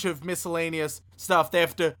a bunch of miscellaneous stuff. They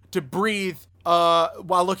have to breathe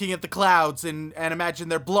while looking at the clouds and imagine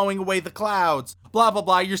they're blowing away the clouds, blah, blah,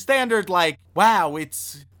 blah. Your standard, like, wow,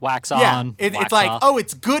 it's... Wax yeah, on, it's wax like, off. oh,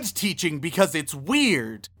 it's good teaching because it's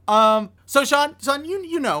weird. So Sean,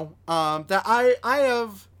 you know, that I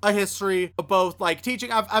have a history of both like teaching.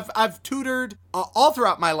 I've tutored all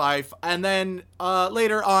throughout my life, and then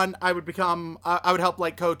later on I would help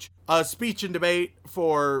like coach speech and debate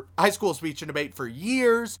for high school speech and debate for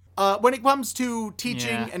years. When it comes to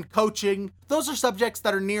teaching and coaching, those are subjects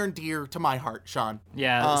that are near and dear to my heart, Sean.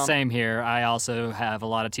 Yeah, same here. I also have a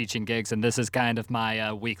lot of teaching gigs, and this is kind of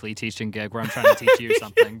my weekly teaching gig where I'm trying to teach you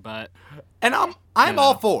something, but... And I'm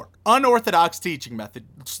all for unorthodox teaching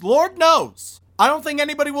methods. Lord knows I don't think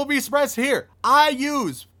anybody will be surprised here. I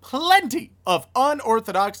use plenty of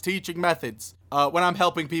unorthodox teaching methods when I'm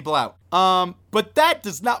helping people out. But that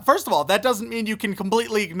does not, first of all, that doesn't mean you can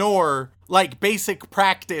completely ignore like basic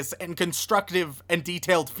practice and constructive and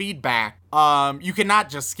detailed feedback. You cannot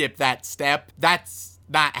just skip that step. That's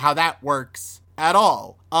not how that works at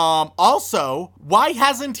all. Also, why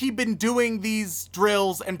hasn't he been doing these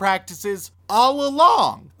drills and practices all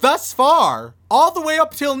along? Thus far, all the way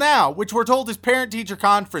up till now, which we're told is parent-teacher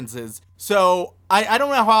conferences. So I don't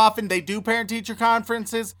know how often they do parent-teacher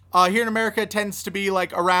conferences. Here in America, it tends to be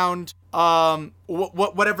like around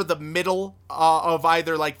whatever the middle of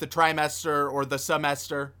either like the trimester or the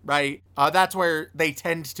semester, right? That's where they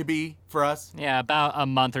tend to be for us. Yeah, about a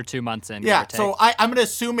month or 2 months in. Yeah, so I'm going to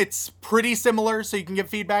assume it's pretty similar so you can give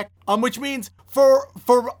feedback, which means for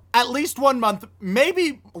at least 1 month,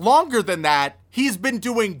 maybe longer than that, he's been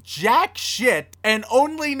doing jack shit, and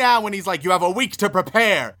only now when he's like, you have a week to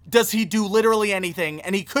prepare, does he do literally anything,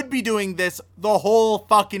 and he could be doing this the whole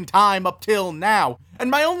fucking time up till now. And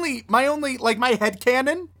my only, like, my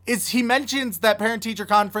headcanon is he mentions that parent-teacher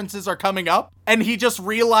conferences are coming up, and he just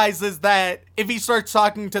realizes that if he starts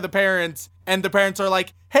talking to the parents, and the parents are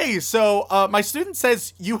like, hey, so my student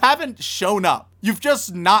says you haven't shown up. You've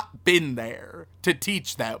just not been there to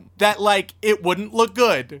teach them. That, like, it wouldn't look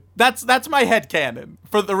good. That's my headcanon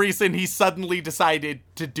for the reason he suddenly decided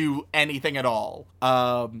to do anything at all.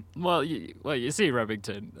 Well, you see,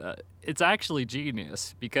 Remington, it's actually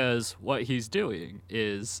genius because what he's doing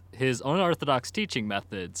is his unorthodox teaching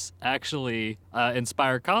methods actually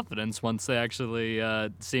inspire confidence once they actually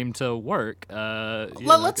seem to work.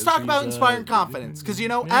 Let's talk about inspiring confidence because, you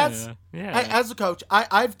know, as a coach,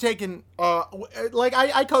 I've taken,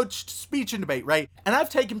 I coached speech and debate, right? And I've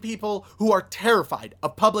taken people who are terrified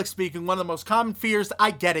of public speaking, one of the most common fears.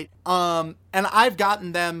 I get it. And I've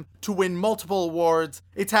gotten them to win multiple awards.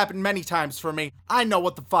 It's happened many times for me. I know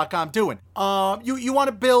what the fuck I'm doing. You want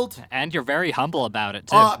to build, and you're very humble about it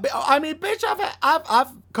too. I mean, bitch,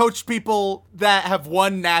 I've coached people that have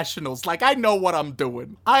won nationals. Like, I know what I'm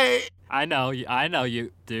doing. I know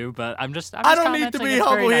you do, but I'm just I don't need to be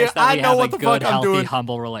humble here. I know what the fuck I'm doing.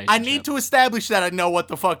 Humble relationship. I need to establish that I know what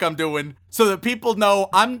the fuck I'm doing so that people know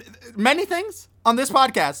many things on this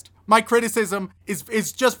podcast. My criticism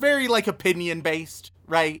is just very like opinion based,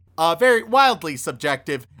 right? Very wildly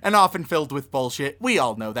subjective and often filled with bullshit. We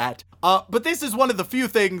all know that. But this is one of the few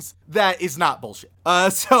things that is not bullshit.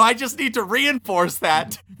 So I just need to reinforce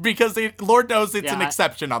that because Lord knows it's an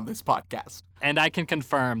exception on this podcast. And I can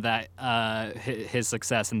confirm that his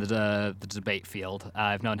success in the debate field,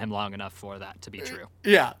 I've known him long enough for that to be true.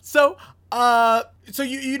 Yeah. So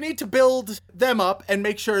you need to build them up and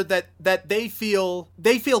make sure that they feel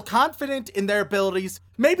confident in their abilities.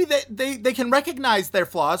 Maybe they can recognize their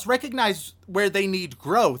flaws, recognize where they need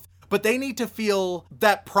growth, but they need to feel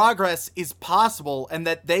that progress is possible and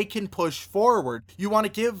that they can push forward. You want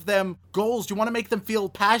to give them goals. You want to make them feel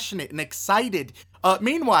passionate and excited.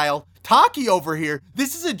 Meanwhile, Taki over here,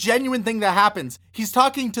 this is a genuine thing that happens. He's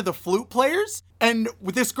talking to the flute players, and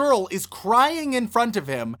this girl is crying in front of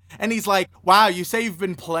him, and he's like, wow, you say you've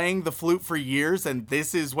been playing the flute for years, and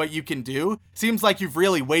this is what you can do? Seems like you've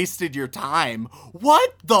really wasted your time.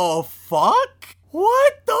 What the fuck?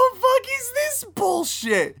 What the fuck is this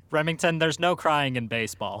bullshit? Remington, there's no crying in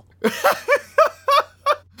baseball.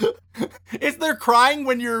 Is there crying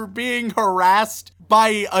when you're being harassed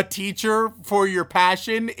by a teacher for your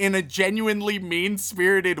passion in a genuinely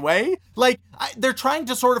mean-spirited way? Like, they're trying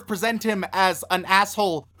to sort of present him as an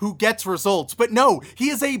asshole who gets results, but no, he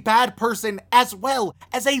is a bad person as well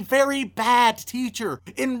as a very bad teacher.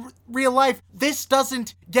 In real life, this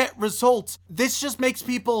doesn't get results. This just makes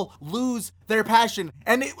people lose their passion.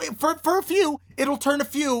 And for a few, it'll turn a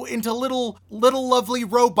few into little lovely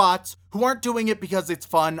robots who aren't doing it because it's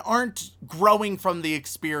fun, aren't growing from the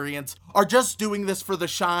experience, are just doing this for the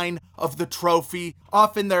shine of the trophy.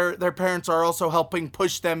 Often their parents are also helping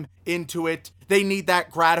push them into it. They need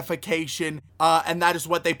that gratification, and that is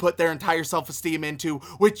what they put their entire self-esteem into,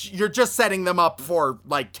 which you're just setting them up for,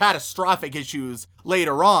 like, catastrophic issues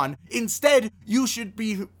later on. Instead, you should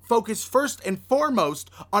be focused first and foremost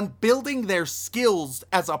on building their skills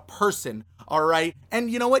as a person, all right? And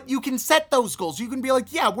you know what? You can set those goals. You can be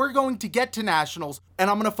like, yeah, we're going to get to nationals, and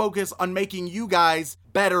I'm going to focus on making you guys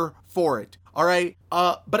better for it. All right.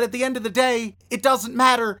 But at the end of the day, it doesn't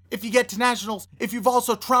matter if you get to nationals if you've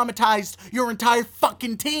also traumatized your entire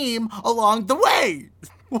fucking team along the way.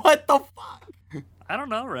 What the fuck? I don't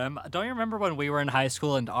know, Rem. Don't you remember when we were in high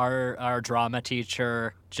school and our drama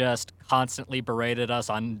teacher just constantly berated us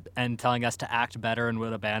on and telling us to act better and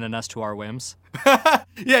would abandon us to our whims?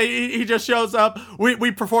 Yeah, he just shows up.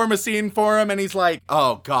 We perform a scene for him, and he's like,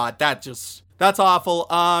 "Oh God, that's awful.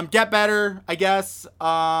 Get better, I guess.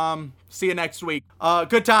 See you next week.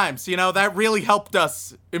 Good times. You know, that really helped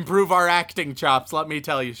us improve our acting chops. Let me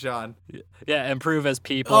tell you, Sean." Yeah, improve as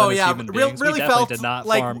people and as human beings. Really we felt did not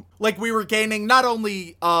like we were gaining not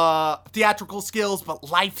only theatrical skills but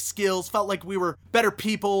life skills. Felt like we were better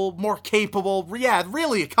people, more capable. Yeah,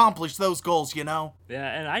 really accomplished those goals. You know. Yeah,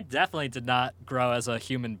 and I definitely did not grow as a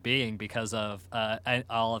human being because of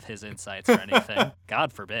all of his insights or anything.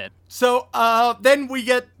 God forbid. So then we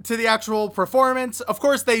get to the actual performance. Of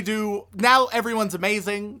course, they do. Now everyone's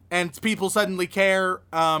amazing, and people suddenly care.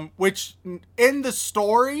 Which in the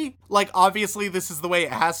story, like, obviously this is the way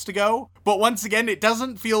it has to go. But once again, it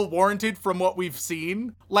doesn't feel warranted from what we've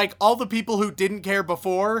seen. Like, all the people who didn't care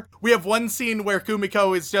before, we have one scene where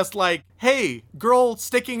Kumiko is just like, "Hey, girl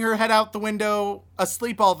sticking her head out the window,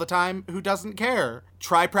 asleep all the time, who doesn't care.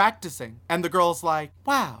 Try practicing." And the girl's like,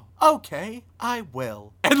 "Wow, okay, I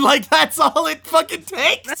will." And, like, that's all it fucking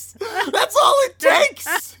takes. That's all it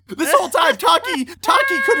takes. This whole time, Taki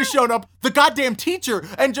could have shown up, the goddamn teacher,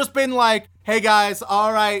 and just been like, "Hey guys,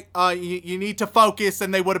 all right, you need to focus."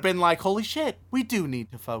 And they would have been like, "Holy shit, we do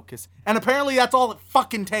need to focus." And apparently that's all it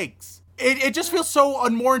fucking takes. It just feels so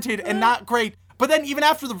unwarranted and not great. But then even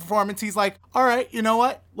after the performance, he's like, "All right, you know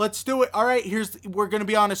what? Let's do it. All right, we're going to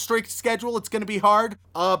be on a strict schedule. It's going to be hard.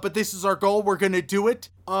 But this is our goal. We're going to do it."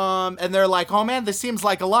 And they're like, "Oh man, this seems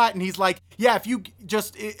like a lot." And he's like, "Yeah, if you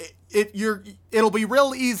just, it'll be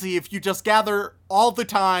real easy if you just gather all the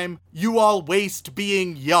time you all waste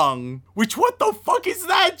being young." Which, what the fuck is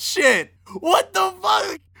that shit? What the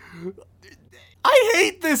fuck? I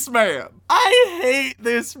hate this man. I hate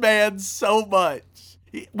this man so much.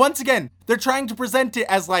 Once again, they're trying to present it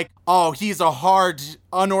as like, oh, he's a hard,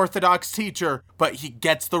 unorthodox teacher, but he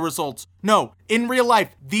gets the results. No, in real life,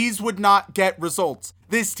 these would not get results.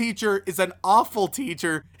 This teacher is an awful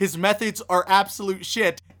teacher. His methods are absolute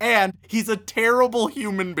shit, and he's a terrible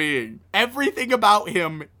human being. Everything about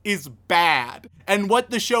him is bad, and what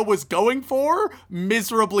the show was going for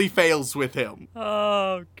miserably fails with him.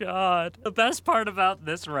 Oh, God. The best part about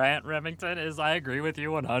this rant, Remington, is I agree with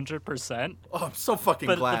you 100%. Oh, I'm so fucking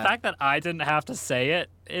glad. But the fact that I didn't have to say it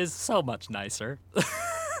is so much nicer.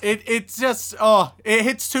 It's just, it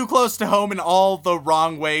hits too close to home in all the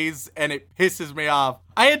wrong ways, and it pisses me off.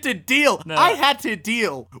 I had to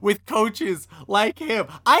deal with coaches like him.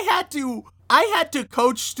 I had to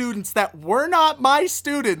coach students that were not my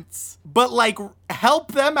students, but like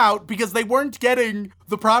help them out because they weren't getting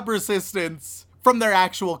the proper assistance from their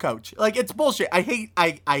actual coach. Like, it's bullshit. I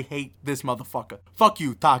hate this motherfucker. Fuck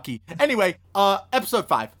you, Taki. Anyway, episode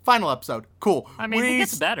 5, final episode. Cool. I mean, he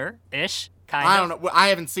gets better-ish. I don't know. I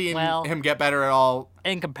haven't seen him get better at all.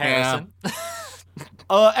 In comparison.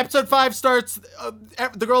 Yeah. Episode 5 starts.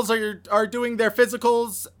 The girls are doing their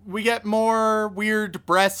physicals. We get more weird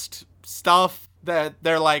breast stuff that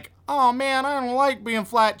they're like, "Oh man, I don't like being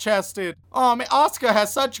flat-chested. Oh man, Asuka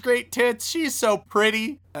has such great tits. She's so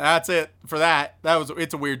pretty." And that's it for that.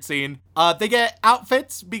 It's a weird scene. They get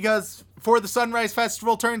outfits because for the Sunrise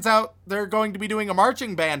Festival, turns out they're going to be doing a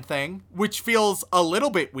marching band thing, which feels a little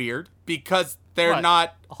bit weird because they're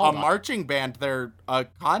not a marching band, they're a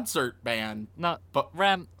concert band. No, but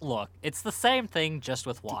Rem, look, it's the same thing just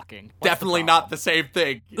with walking. Definitely not the same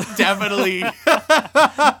thing. Definitely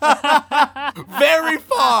very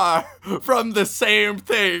far from the same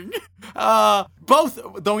thing. Both,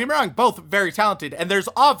 don't get me wrong, both very talented, and there's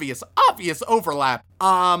obvious overlap.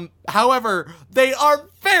 However, they are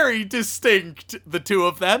very distinct, the two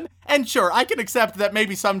of them. And sure, I can accept that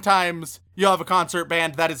maybe sometimes you'll have a concert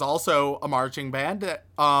band that is also a marching band.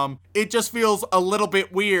 It just feels a little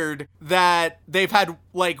bit weird that they've had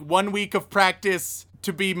like 1 week of practice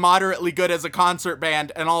to be moderately good as a concert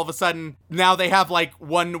band, and all of a sudden now they have like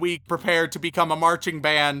 1 week prepared to become a marching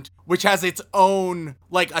band, which has its own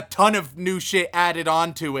like a ton of new shit added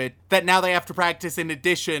onto it that now they have to practice in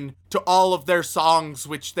addition to all of their songs,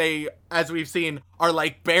 which they, as we've seen, are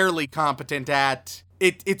like barely competent at.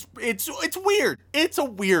 It's weird. It's a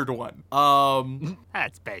weird one.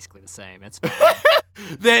 That's basically the same. It's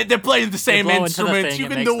they're playing the same instruments. You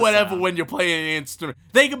can do whatever when you're playing an instrument.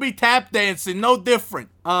 They can be tap dancing, no different.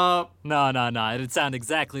 No. It'd sound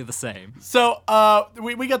exactly the same. So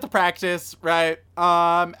we got the practice, right?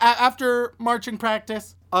 After marching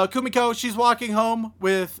practice, Kumiko, she's walking home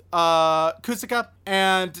with Kusaka,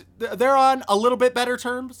 and they're on a little bit better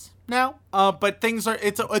terms now. But things are,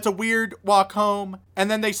 it's a weird walk home. And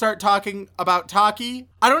then they start talking about Taki.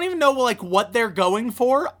 I don't even know like what they're going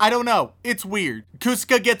for. I don't know. It's weird.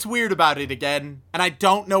 Kusaka gets weird about it again. And I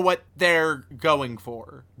don't know what they're going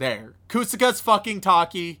for there. Kusaka's fucking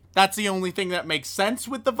Taki. That's the only thing that makes sense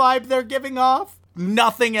with the vibe they're giving off.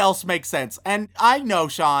 Nothing else makes sense. And I know,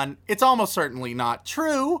 Sean, it's almost certainly not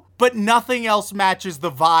true, but nothing else matches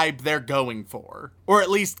the vibe they're going for. Or at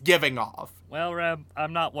least giving off. Well, Rem,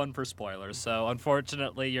 I'm not one for spoilers, so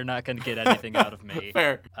unfortunately you're not going to get anything out of me.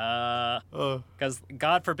 Fair. Because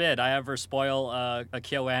God forbid I ever spoil a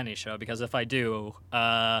KyoAni show, because if I do,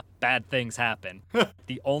 bad things happen.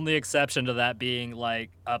 The only exception to that being like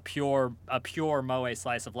a pure moe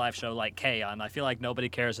slice of life show like K-On! I feel like nobody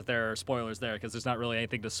cares if there are spoilers there because there's not really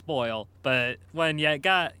anything to spoil. But when you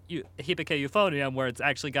got Hibike Euphonium, where it's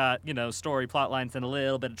actually got, story, plot lines, and a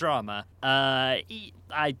little bit of drama, I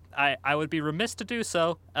would be remiss to do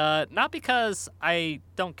so. Not because I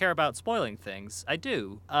don't care about spoiling things. I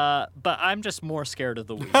do. But I'm just more scared of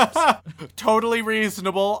the weebs. Totally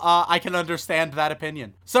reasonable. I can understand that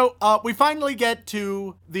opinion. So we finally get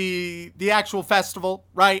to the actual festival,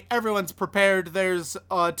 right? Everyone's prepared. There's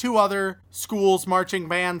 2 other schools, marching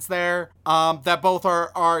bands there that both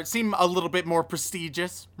seem a little bit more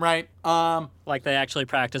prestigious, right? Like they actually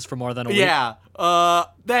practice for more than a week. Yeah.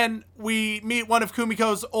 Then we meet one of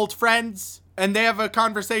Kumiko's old friends, and they have a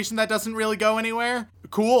conversation that doesn't really go anywhere.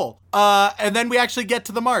 Cool. And then we actually get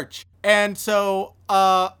to the march. And so,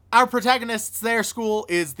 our protagonists, their school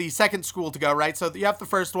is the second school to go, right? So you have the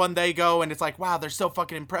first one, they go, and it's like, wow, they're so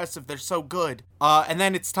fucking impressive. They're so good. And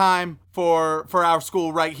then it's time for our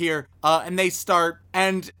school right here. And they start.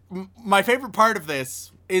 And my favorite part of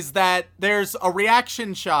this is that there's a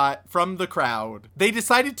reaction shot from the crowd. They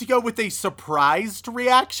decided to go with a surprised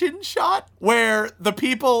reaction shot where the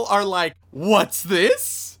people are like, what's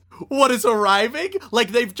this? What is arriving?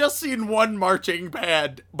 Like they've just seen one marching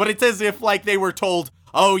band, but it's as if like they were told,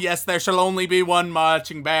 oh yes, there shall only be one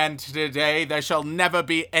marching band today. There shall never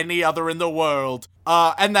be any other in the world.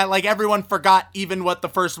 And that like everyone forgot even what the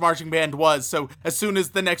first marching band was. So as soon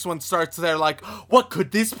as the next one starts, they're like, what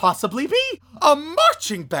could this possibly be? A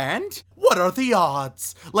marching band? What are the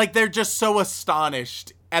odds? Like they're just so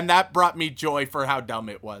astonished. And that brought me joy for how dumb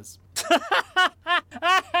it was.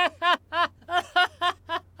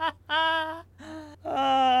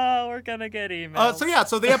 We're gonna get emails.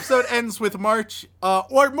 So the episode ends with March,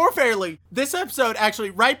 or more fairly, this episode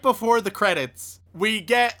actually, right before the credits, we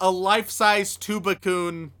get a life-size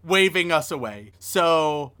Tuba-kun waving us away.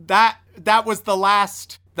 So that was the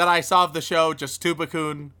last that I saw of the show, just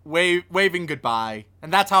Tuba-kun waving goodbye.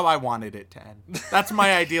 And that's how I wanted it to end. That's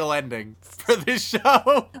my ideal ending for this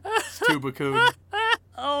show. Tuba-kun.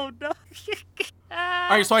 Oh, no.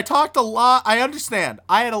 Alright, so I talked a lot. I understand.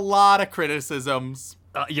 I had a lot of criticisms.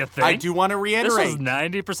 You think? I do want to reiterate. This was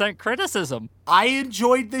 90% criticism. I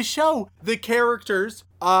enjoyed this show. The characters,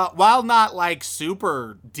 while not like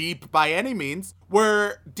super deep by any means,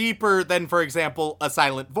 were deeper than, for example, A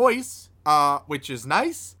Silent Voice, which is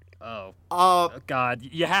nice. Oh. God.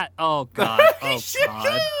 You had... Oh, God. Oh,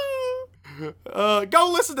 God.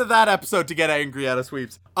 Go listen to that episode to get angry at us,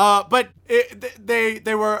 weeps. But they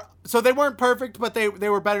were, so they weren't perfect, but they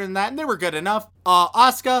were better than that, and they were good enough.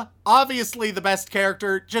 Asuka, obviously the best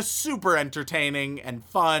character, just super entertaining and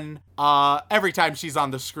fun. Every time she's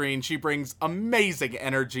on the screen, she brings amazing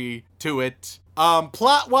energy to it.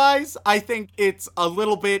 Plot-wise, I think it's a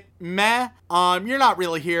little bit meh. You're not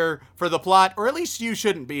really here for the plot, or at least you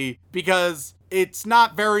shouldn't be, because it's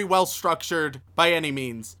not very well structured by any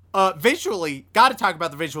means. Visually, gotta talk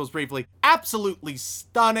about the visuals briefly. Absolutely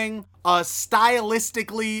stunning.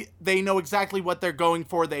 Stylistically, they know exactly what they're going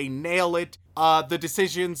for. They nail it. The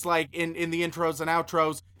decisions, like, in the intros and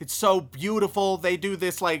outros, it's so beautiful. They do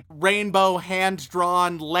this, like, rainbow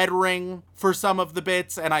hand-drawn lettering for some of the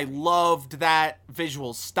bits, and I loved that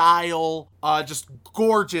visual style. Just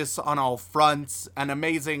gorgeous on all fronts, and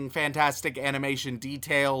amazing, fantastic animation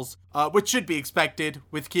details, which should be expected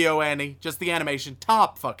with KyoAni. Just the animation,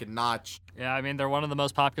 top fucking notch. Yeah, I mean, they're one of the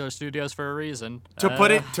most popular studios for a reason. To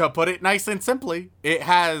put it nice and simply, it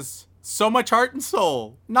has so much heart and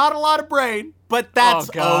soul. Not a lot of brain, but that's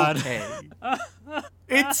okay.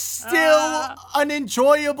 It's still an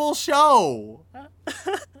enjoyable show.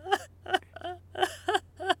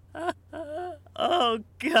 Oh,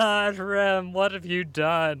 God, Rem, what have you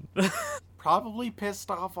done? Probably pissed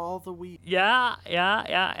off all the week. Yeah.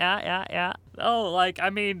 Oh, like, I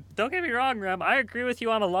mean, don't get me wrong, Rem. I agree with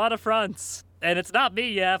you on a lot of fronts. And it's not me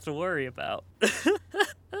you have to worry about.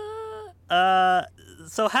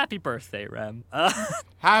 So happy birthday, Rem.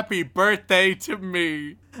 Happy birthday to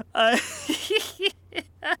me.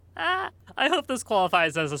 I hope this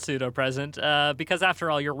qualifies as a pseudo present, because after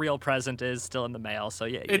all, your real present is still in the mail. So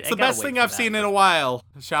yeah, it's the best thing I've seen in a while,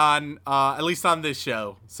 Sean. At least on this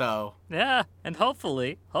show. So yeah, and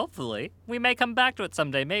hopefully, we may come back to it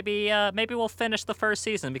someday. Maybe we'll finish the first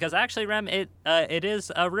season, because actually, Rem, it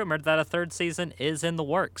is rumored that a third season is in the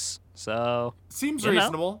works. So seems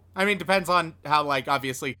reasonable. I mean, depends on how, like,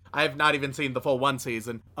 obviously, I have not even seen the full one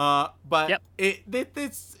season. But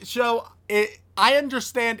this show, I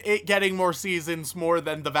understand it getting more seasons more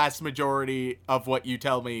than the vast majority of what you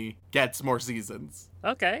tell me gets more seasons.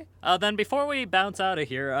 Okay. Then before we bounce out of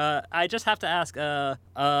here, I just have to ask,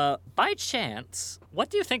 by chance, what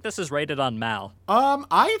do you think this is rated on Mal?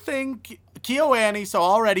 I think KyoAni, so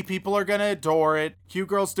already people are gonna adore it. Cute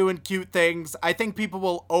girls doing cute things. I think people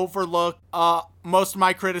will overlook most of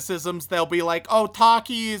my criticisms. They'll be like, oh,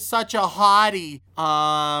 Taki is such a hottie.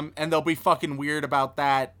 And they'll be fucking weird about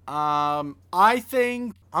that. I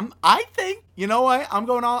think, you know what?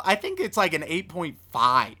 I think it's like an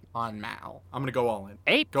 8.5 on Mal. I'm gonna go all in.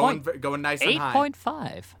 Going nice and high.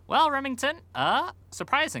 8.5. Well, Remington,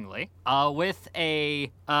 surprisingly, with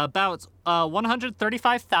about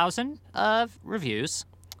 135,000 reviews,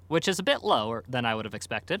 which is a bit lower than I would have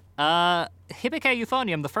expected. Hibike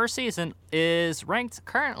Euphonium, the first season, is ranked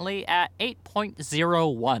currently at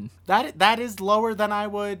 8.01. That is lower than I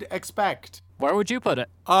would expect. Where would you put it?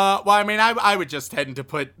 Well, I mean, I would just tend to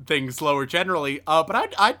put things lower generally.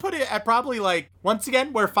 But I'd put it at probably, like, once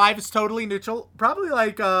again, where 5 is totally neutral, probably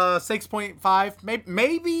like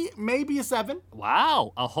 6.5, maybe a 7.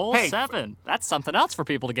 Wow, a whole 7. That's something else for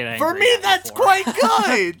people to get angry for me, that's quite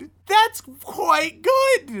good. That's quite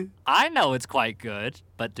good. I know it's quite good,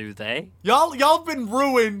 but do they? Y'all have been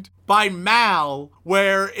ruined by Mal,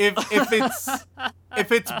 where if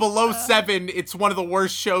it's below 7, it's one of the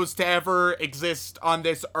worst shows to ever exist on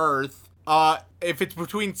this earth. If it's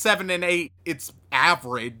between 7 and 8, it's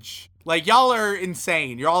average. Like, y'all are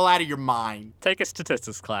insane. You're all out of your mind. Take a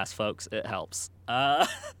statistics class, folks. It helps.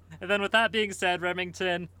 And then with that being said,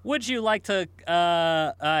 Remington, would you like to,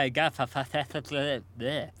 my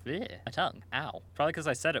tongue. Ow. Probably because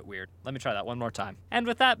I said it weird. Let me try that one more time. And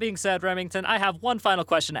with that being said, Remington, I have one final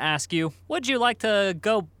question to ask you. Would you like to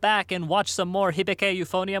go back and watch some more Hibike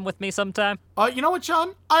Euphonium with me sometime? You know what,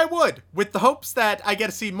 Sean? I would, with the hopes that I get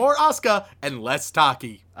to see more Asuka and less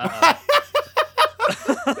Taki.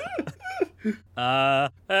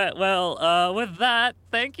 With that,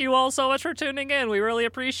 thank you all so much for tuning in. We really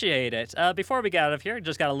appreciate it. Before we get out of here,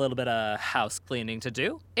 just got a little bit of house cleaning to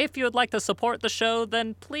do. If you would like to support the show,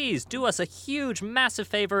 then please do us a huge, massive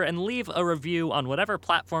favor and leave a review on whatever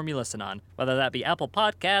platform you listen on. Whether that be Apple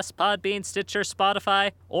Podcasts, Podbean, Stitcher,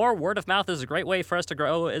 Spotify, or word of mouth is a great way for us to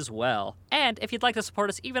grow as well. And if you'd like to support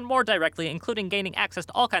us even more directly, including gaining access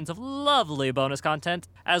to all kinds of lovely bonus content,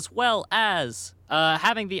 as well as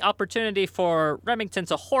having the opportunity for Remington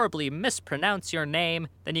to horribly mispronounce your name,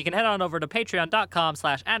 then you can head on over to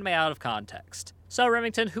patreon.com/animeoutofcontext. So,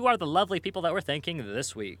 Remington, who are the lovely people that we're thanking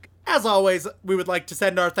this week? As always, we would like to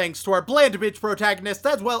send our thanks to our bland bitch protagonists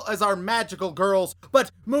as well as our magical girls.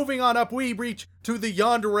 But moving on up, we reach to the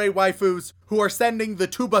yandere waifus who are sending the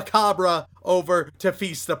Tubacabra over to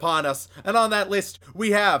feast upon us. And on that list,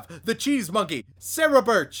 we have the Cheese Monkey, Sarah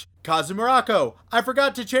Birch, Kazumurako. I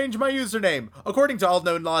forgot to change my username. According to all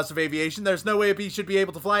known laws of aviation, there's no way a bee should be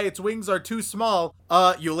able to fly. Its wings are too small.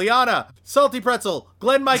 Juliana, Salty Pretzel,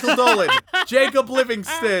 Glenn Michael Dolan, Jacob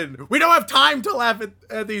Livingston. We don't have time to laugh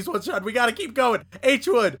at these ones, Sean. We gotta keep going. H.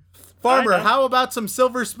 Wood. Farmer, how about some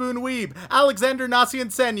Silver Spoon Weeb? Alexander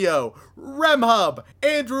Nasiensenyo, Remhub,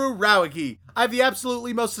 Andrew Rowicki. I have the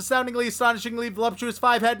absolutely most astoundingly, astonishingly voluptuous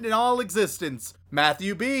 5-head in all existence.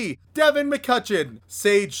 Matthew B., Devin McCutcheon,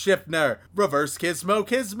 Sage Schiffner, Reverse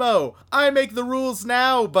Kismo, I make the rules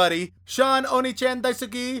now, buddy. Sean Onichan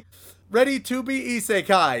Daisuki, Ready to be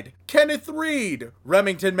Isekai'd. Kenneth Reed,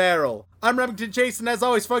 Remington Merrill. I'm Remington Chase, and as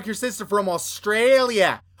always, fuck your sister from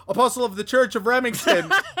Australia. Apostle of the Church of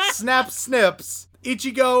Remington, Snap Snips,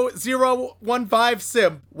 Ichigo 015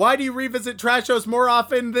 Simp. Why do you revisit trash shows more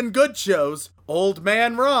often than good shows? Old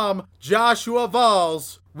Man Rom, Joshua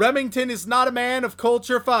Valls. Remington is not a man of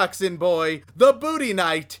culture, Foxin' Boy. The Booty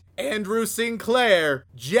Knight, Andrew Sinclair,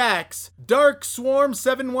 Jax, Dark Swarm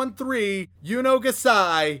 713, Yuno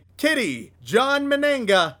Gasai, Kitty, John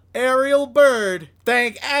Menenga, Ariel Bird.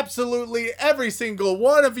 Thank absolutely every single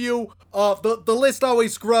one of you. The list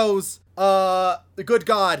always grows. Good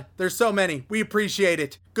God, there's so many. We appreciate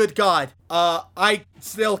it. Good God. I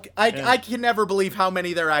can never believe how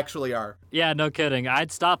many there actually are. Yeah, no kidding.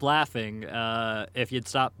 I'd stop laughing if you'd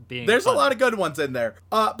stop being There's funny. a lot of good ones in there.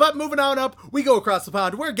 But moving on up, we go across the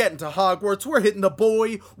pond. We're getting to Hogwarts. We're hitting the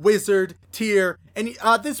boy wizard tier. And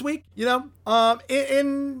this week, in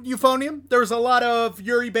Euphonium, there was a lot of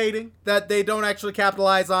Yuri baiting that they don't actually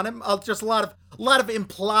capitalize on him. Just a lot of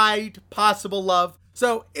implied possible love.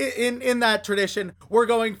 So in that tradition, we're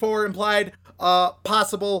going for implied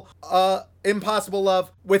possible impossible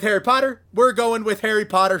love with Harry Potter. We're going with Harry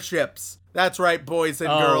Potter ships. That's right, boys and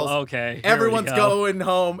girls. Okay. Here Everyone's we go. going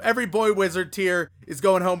home. Every boy wizard tier is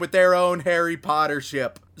going home with their own Harry Potter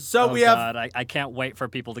ship. So we have God, I can't wait for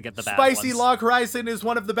people to get the bad Spicy ones. Log Horizon is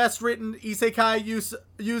one of the best written isekai. Use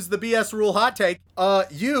the BS rule hot take.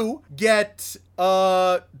 You get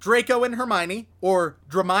Draco and Hermione, or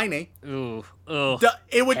Dramine. Ooh.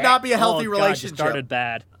 It would not be a healthy God, relationship. you started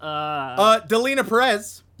bad. Delina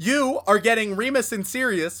Perez, you are getting Remus and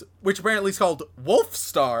Sirius, which apparently is called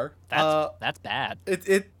Wolfstar. That's bad.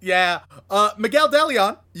 Miguel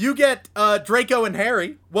DeLeon, you get Draco and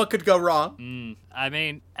Harry. What could go wrong? I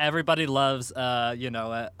mean, everybody loves, a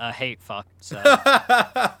hate fuck. So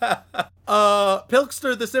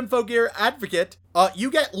Pilkster, the Symphogear Advocate,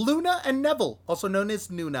 you get Luna and Neville, also known as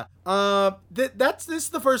Nuna. This is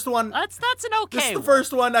the first one. that's an okay. This is the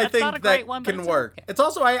first one I That's not a think great that one, but can it's work. okay. It's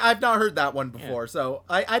also I've not heard that one before, so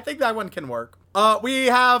I think that one can work. We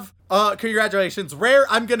have congratulations, Rare.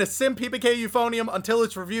 I'm gonna sim PBK Euphonium until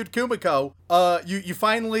it's reviewed. Kumiko, you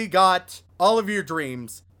finally got all of your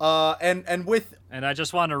dreams. And I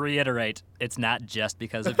just want to reiterate, it's not just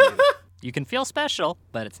because of you. You can feel special,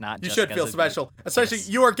 but it's not you just should because feel of special. you. Especially Yes.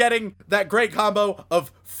 you are getting that great combo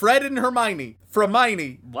of Fred and Hermione from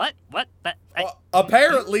Hermione. What?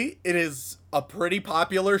 Apparently, it is a pretty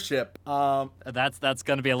popular ship. That's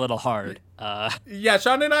gonna be a little hard. Yeah,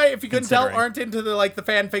 Sean and I, if you couldn't tell, Considering. aren't into the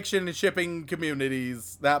fan fiction and shipping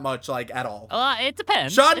communities that much, at all. It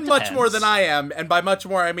depends. Sean It much more depends. than I am, and by much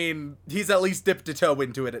more I mean he's at least dipped a toe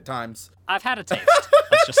into it at times. I've had a taste.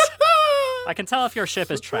 Let's just. I can tell if your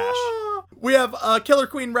ship is trash. We have Killer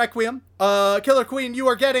Queen Requiem. Killer Queen, you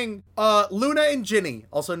are getting Luna and Ginny,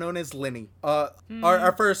 also known as Linny.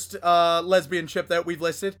 Our first lesbian ship that we've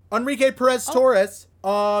listed. Enrique Perez Torres.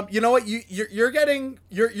 You know what? You're getting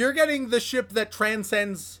the ship that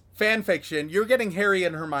transcends fan fiction. You're getting Harry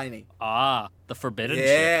and Hermione. The forbidden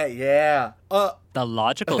ship. Yeah. The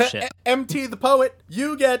logical ship. MT the Poet,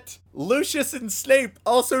 you get Lucius and Snape,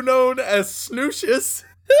 also known as Snootius.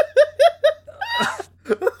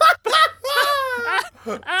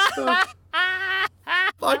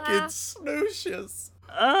 Fucking Snootius.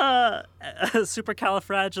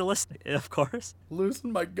 Supercalifragilistic, of course.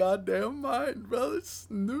 Losing my goddamn mind, brother.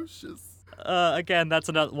 Snootius. Again, that's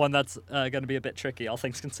another one that's gonna be a bit tricky, all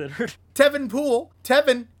things considered. Tevin Poole.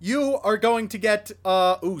 Tevin, you are going to get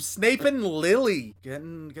Snape and Lily.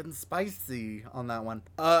 Getting spicy on that one.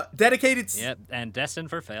 Dedicated Yep, and destined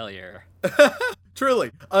for failure. Truly.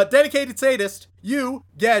 Dedicated sadist, you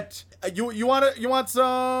get you want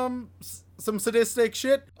some sadistic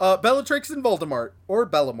shit? Bellatrix and Voldemort. Or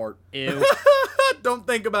Bellamort. Ew. Don't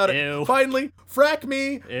think about it. Ew. Finally, Frack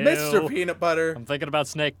Me, Ew. Mr. Peanut Butter. I'm thinking about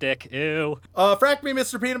Snake Dick. Ew. Frack Me,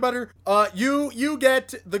 Mr. Peanut Butter. You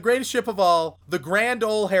get the greatest ship of all, the grand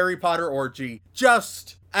old Harry Potter orgy.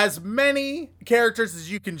 Just as many characters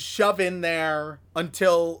as you can shove in there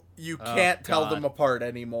until you can't tell God. them apart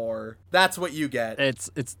anymore. That's what you get.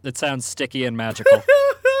 It sounds sticky and magical.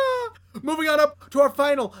 Moving on up to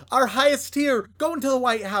our highest tier, going to the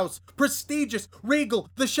White House, prestigious, regal,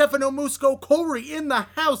 the Chefano Musco Corey in the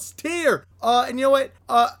house tier. And you know what?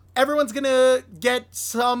 Everyone's gonna get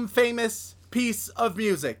some famous piece of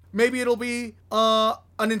music. Maybe it'll be an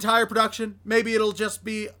entire production. Maybe it'll just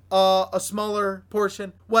be a smaller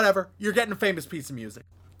portion. Whatever. You're getting a famous piece of music.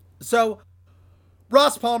 So,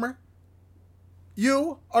 Ross Palmer,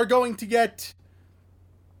 you are going to get...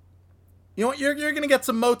 You know what? You're gonna get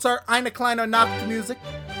some Mozart, Eine kleine Nacht music,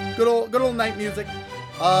 good old night music.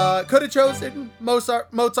 Could have chosen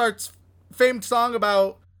Mozart's famed song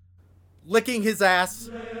about licking his ass,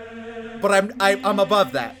 but I'm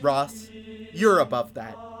above that, Ross. You're above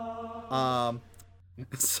that.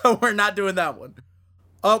 So we're not doing that one.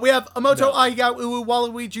 We have Amoto Ahiga Uwu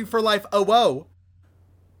Waluigi for life. Oh whoa.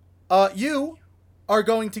 You are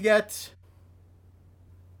going to get.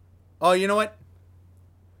 Oh, you know what?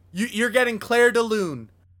 You're getting Claire de Lune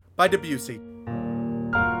by Debussy.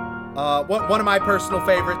 One of my personal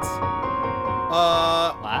favorites.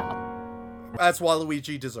 Wow. As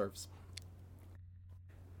Waluigi deserves.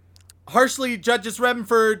 harshly judges Rem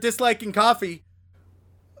for disliking coffee,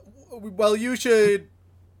 well, you should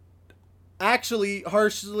actually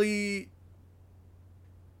harshly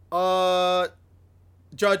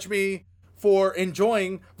judge me for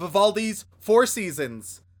enjoying Vivaldi's Four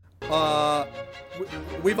Seasons.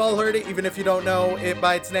 We've all heard it, even if you don't know it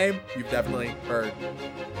by its name. You've definitely heard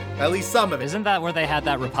at least some of it. Isn't that where they had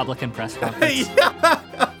that Republican press conference?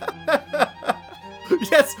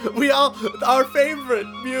 Yes, we all, our favorite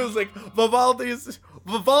music,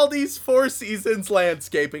 Vivaldi's Four Seasons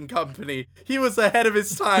Landscaping Company. He was ahead of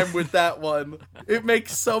his time with that one. It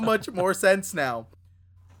makes so much more sense now.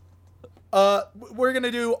 We're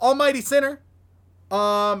gonna do Almighty Sinner.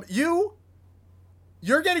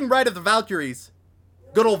 You're getting Ride of the Valkyries.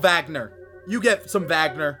 Good old Wagner. You get some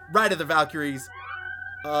Wagner. Ride of the Valkyries.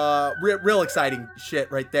 Real exciting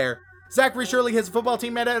shit right there. Zachary Shirley has a football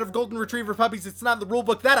team made out of golden retriever puppies. It's not in the rule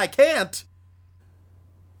book. That I can't.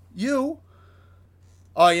 You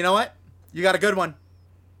know what? You got a good one.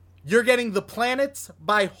 You're getting The Planets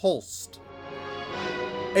by Holst.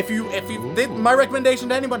 My recommendation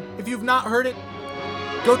to anyone, if you've not heard it,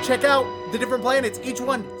 go check out the different planets. Each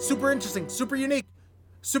one super interesting, super unique,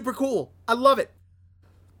 super cool. I love it.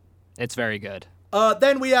 It's very good.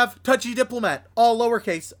 Then we have Touchy Diplomat, all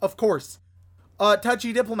lowercase, of course.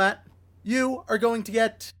 Touchy Diplomat, you are going to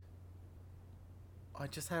get... I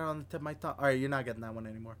just had it on the tip of my tongue. All right, you're not getting that one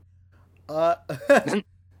anymore.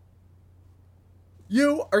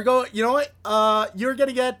 You know what? You're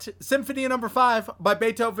gonna get Symphony No. 5 by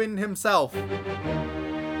Beethoven himself.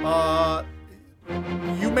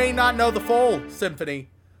 You may not know the full symphony,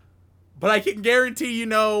 but I can guarantee you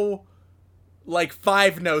know, like,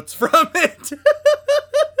 5 notes from it.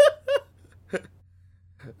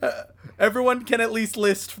 Everyone can at least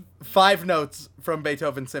list 5 notes from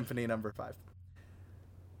Beethoven's Symphony No.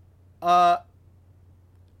 5.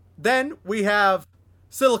 Then we have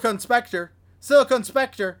Silicon Spectre. Silicon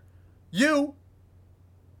Spectre, you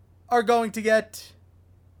are going to get...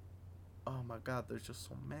 Oh my god, there's just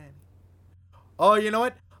so many. Oh, you know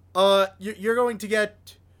what? You're going to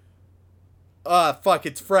get... fuck,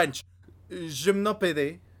 it's French.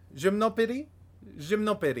 Gymnopédie.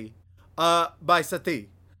 By Satie.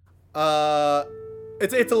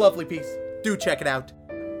 It's a lovely piece. Do check it out.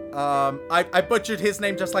 I butchered his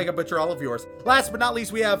name just like I butcher all of yours. Last but not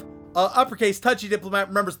least, we have uppercase Touchy Diplomat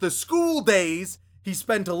remembers the school days he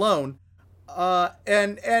spent alone.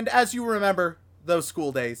 And as you remember those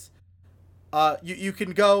school days, you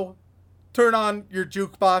can go turn on your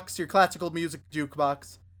jukebox, your classical music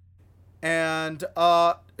jukebox, and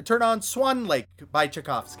turn on Swan Lake by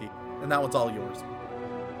Tchaikovsky, and that one's all yours.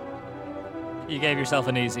 You gave yourself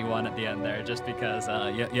an easy one at the end there, just because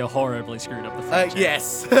you horribly screwed up the French.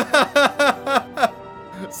 Yes.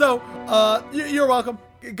 So, you're welcome.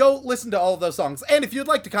 Go listen to all of those songs. And if you'd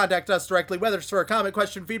like to contact us directly, whether it's for a comment,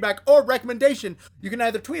 question, feedback, or recommendation, you can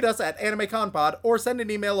either tweet us at AnimeConPod or send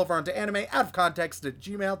an email over onto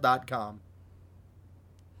animeoutofcontext@gmail.com.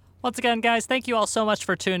 Once again, guys, thank you all so much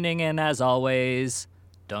for tuning in. As always,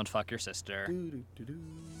 don't fuck your sister.